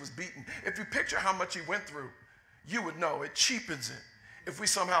much he was beaten, if you picture how much he went through, you would know it cheapens it. If we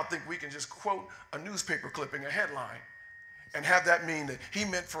somehow think we can just quote a newspaper clipping, a headline, and have that mean that he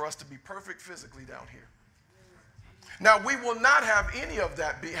meant for us to be perfect physically down here. Now, we will not have any of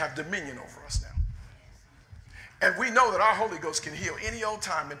that have dominion over us now. And we know that our Holy Ghost can heal any old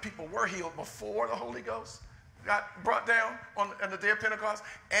time, and people were healed before the Holy Ghost got brought down on the day of Pentecost,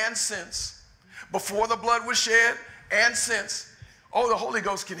 and since. Before the blood was shed, and since. Oh, the Holy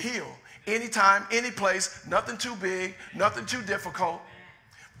Ghost can heal anytime, any place, nothing too big, nothing too difficult.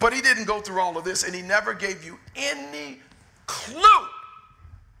 But he didn't go through all of this, and he never gave you any clue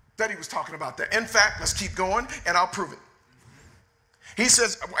that he was talking about that. In fact, let's keep going, and I'll prove it. He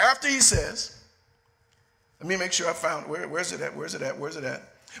says, after he says, let me make sure I found, where's it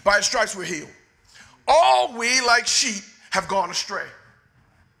at? By his stripes we're healed. All we like sheep have gone astray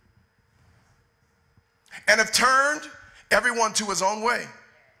and have turned everyone to his own way.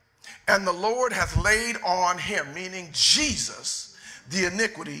 And the Lord hath laid on him, meaning Jesus, the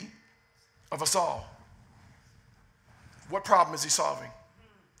iniquity of us all. What problem is he solving?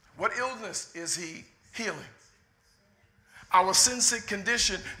 What illness is he healing? Our sin-sick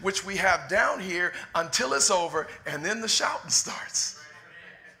condition, which we have down here until it's over, and then the shouting starts.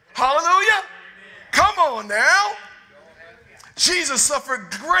 Hallelujah. Come on now. Jesus suffered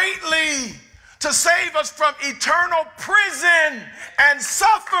greatly to save us from eternal prison and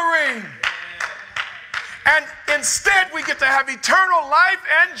suffering. And instead, we get to have eternal life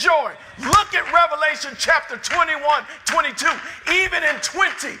and joy. Look at Revelation chapter 21, 22, even in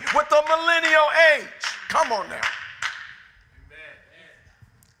 20 with the millennial age. Come on now.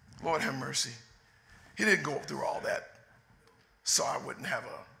 Lord have mercy. He didn't go through all that so I wouldn't have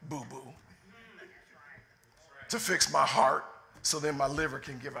a boo-boo. To fix my heart so then my liver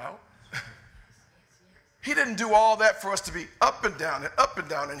can give out. He didn't do all that for us to be up and down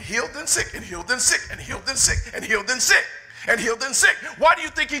and healed and sick and healed and sick and healed and sick and healed and sick and healed and sick. Why do you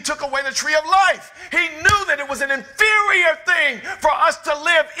think he took away the tree of life? He knew that it was an inferior thing for us to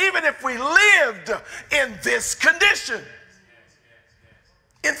live even if we lived in this condition.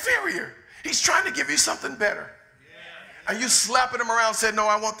 Inferior. He's trying to give you something better. And you slapping him around, said, no,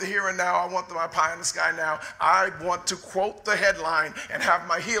 I want the here and now. I want my pie in the sky now. I want to quote the headline and have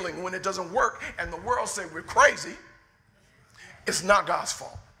my healing. When it doesn't work and the world say we're crazy, it's not God's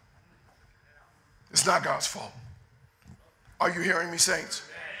fault. It's not God's fault. Are you hearing me, saints?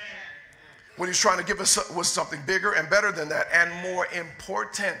 What he's trying to give us was something bigger and better than that and more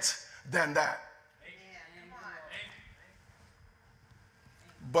important than that.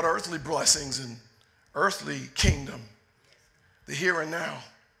 But earthly blessings and earthly kingdom, the here and now,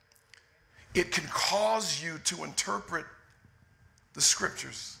 it can cause you to interpret the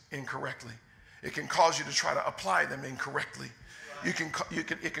scriptures incorrectly. It can cause you to try to apply them incorrectly. it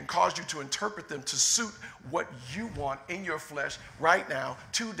can cause you to interpret them to suit what you want in your flesh right now,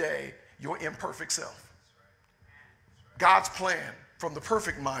 today, your imperfect self. God's plan from the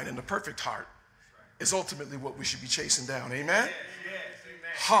perfect mind and the perfect heart is ultimately what we should be chasing down. Amen?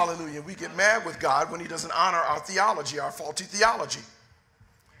 Hallelujah. We get mad with God when he doesn't honor our theology, our faulty theology.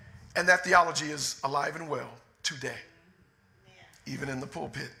 And that theology is alive and well today, even in the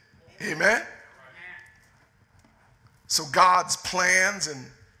pulpit. Amen? So God's plans and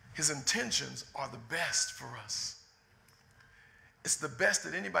his intentions are the best for us. It's the best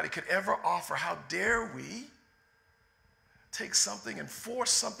that anybody could ever offer. How dare we take something and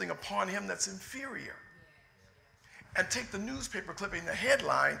force something upon him that's inferior? And take the newspaper clipping, the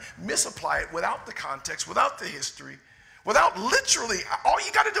headline, misapply it without the context, without the history, without literally, all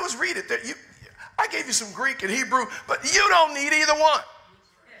you got to do is read it. I gave you some Greek and Hebrew, but you don't need either one.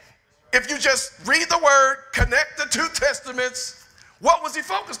 If you just read the word, connect the two testaments, what was he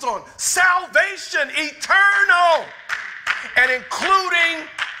focused on? Salvation, eternal, and including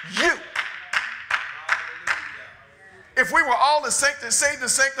you. If we were all as saved and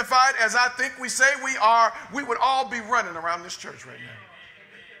sanctified as I think we say we are, we would all be running around this church right now.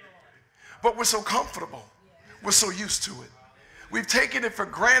 But we're so comfortable. We're so used to it. We've taken it for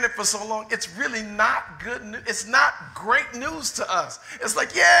granted for so long. It's really not good news. It's not great news to us. It's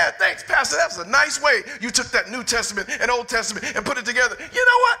like, yeah, thanks, Pastor. That was a nice way you took that New Testament and Old Testament and put it together. You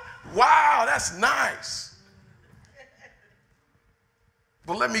know what? Wow, that's nice.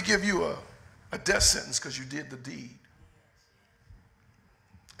 But let me give you a death sentence because you did the deed.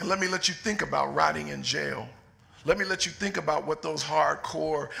 And let me let you think about rotting in jail. Let me let you think about what those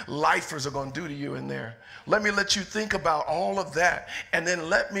hardcore lifers are going to do to you in there. Let me let you think about all of that. And then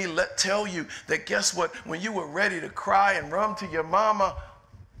let me tell you that guess what? When you were ready to cry and run to your mama,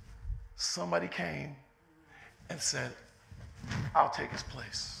 somebody came and said, I'll take his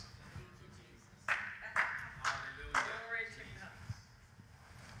place.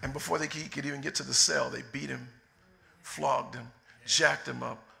 And before he could even get to the cell, they beat him, flogged him, jacked him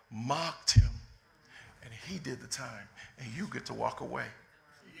up, mocked him. And he did the time, and you get to walk away.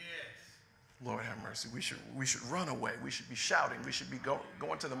 Yes. Lord have mercy. We should run away. We should be shouting. We should be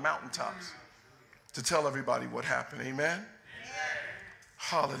going to the mountaintops to tell everybody what happened. Amen? Yes.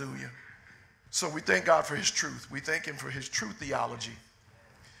 Hallelujah. So we thank God for his truth. We thank him for his true theology.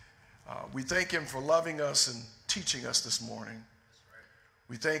 We thank him for loving us and teaching us this morning.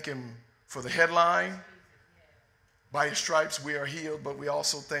 We thank him for the headline, by his stripes we are healed, but we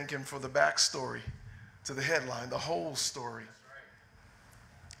also thank him for the backstory to the headline, the whole story.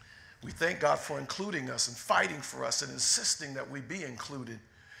 We thank God for including us and fighting for us and insisting that we be included.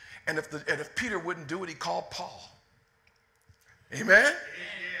 And if Peter wouldn't do it, he called Paul. Amen?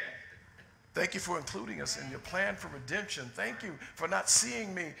 Thank you for including us in your plan for redemption. Thank you for not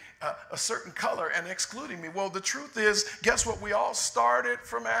seeing me a certain color and excluding me. Well, the truth is, guess what? We all started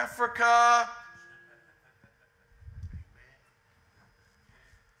from Africa.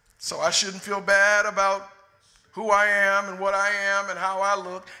 So I shouldn't feel bad about who I am and what I am and how I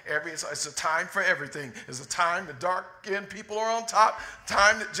look. It's a time for everything. It's a time the dark-skinned people are on top.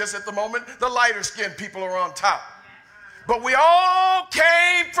 Time that just at the moment, the lighter-skinned people are on top. But we all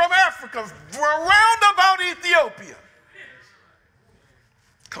came from Africa, around about Ethiopia.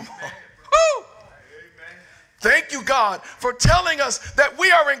 Come on. Woo! Thank you, God, for telling us that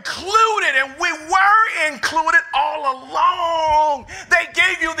we are included, and we were included all along. They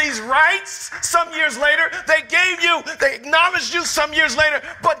gave you these rights some years later. They acknowledged you some years later,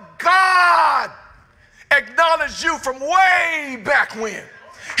 but God acknowledged you from way back when.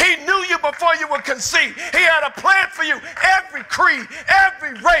 He knew you before you were conceived. He had a plan for you. Every creed,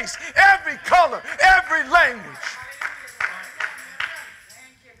 every race, every color, every language.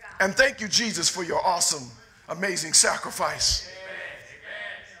 And thank you, Jesus, for your awesome, amazing sacrifice.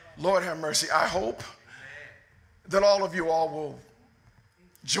 Lord have mercy. I hope that all of you all will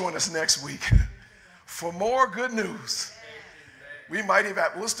join us next week for more good news. We might even,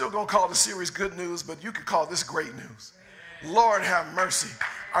 we're still going to call the series Good News, but you could call this Great News. Lord have mercy.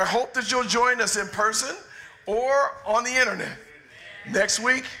 I hope that you'll join us in person or on the internet next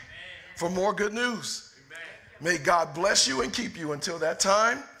week for more good news. May God bless you and keep you until that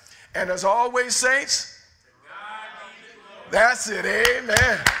time. And as always, saints, that's it.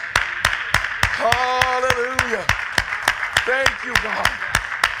 Amen. Hallelujah. Thank you, God.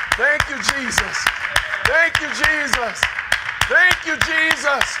 Thank you, Jesus. Thank you, Jesus. Thank you,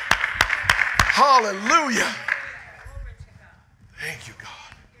 Jesus. Hallelujah.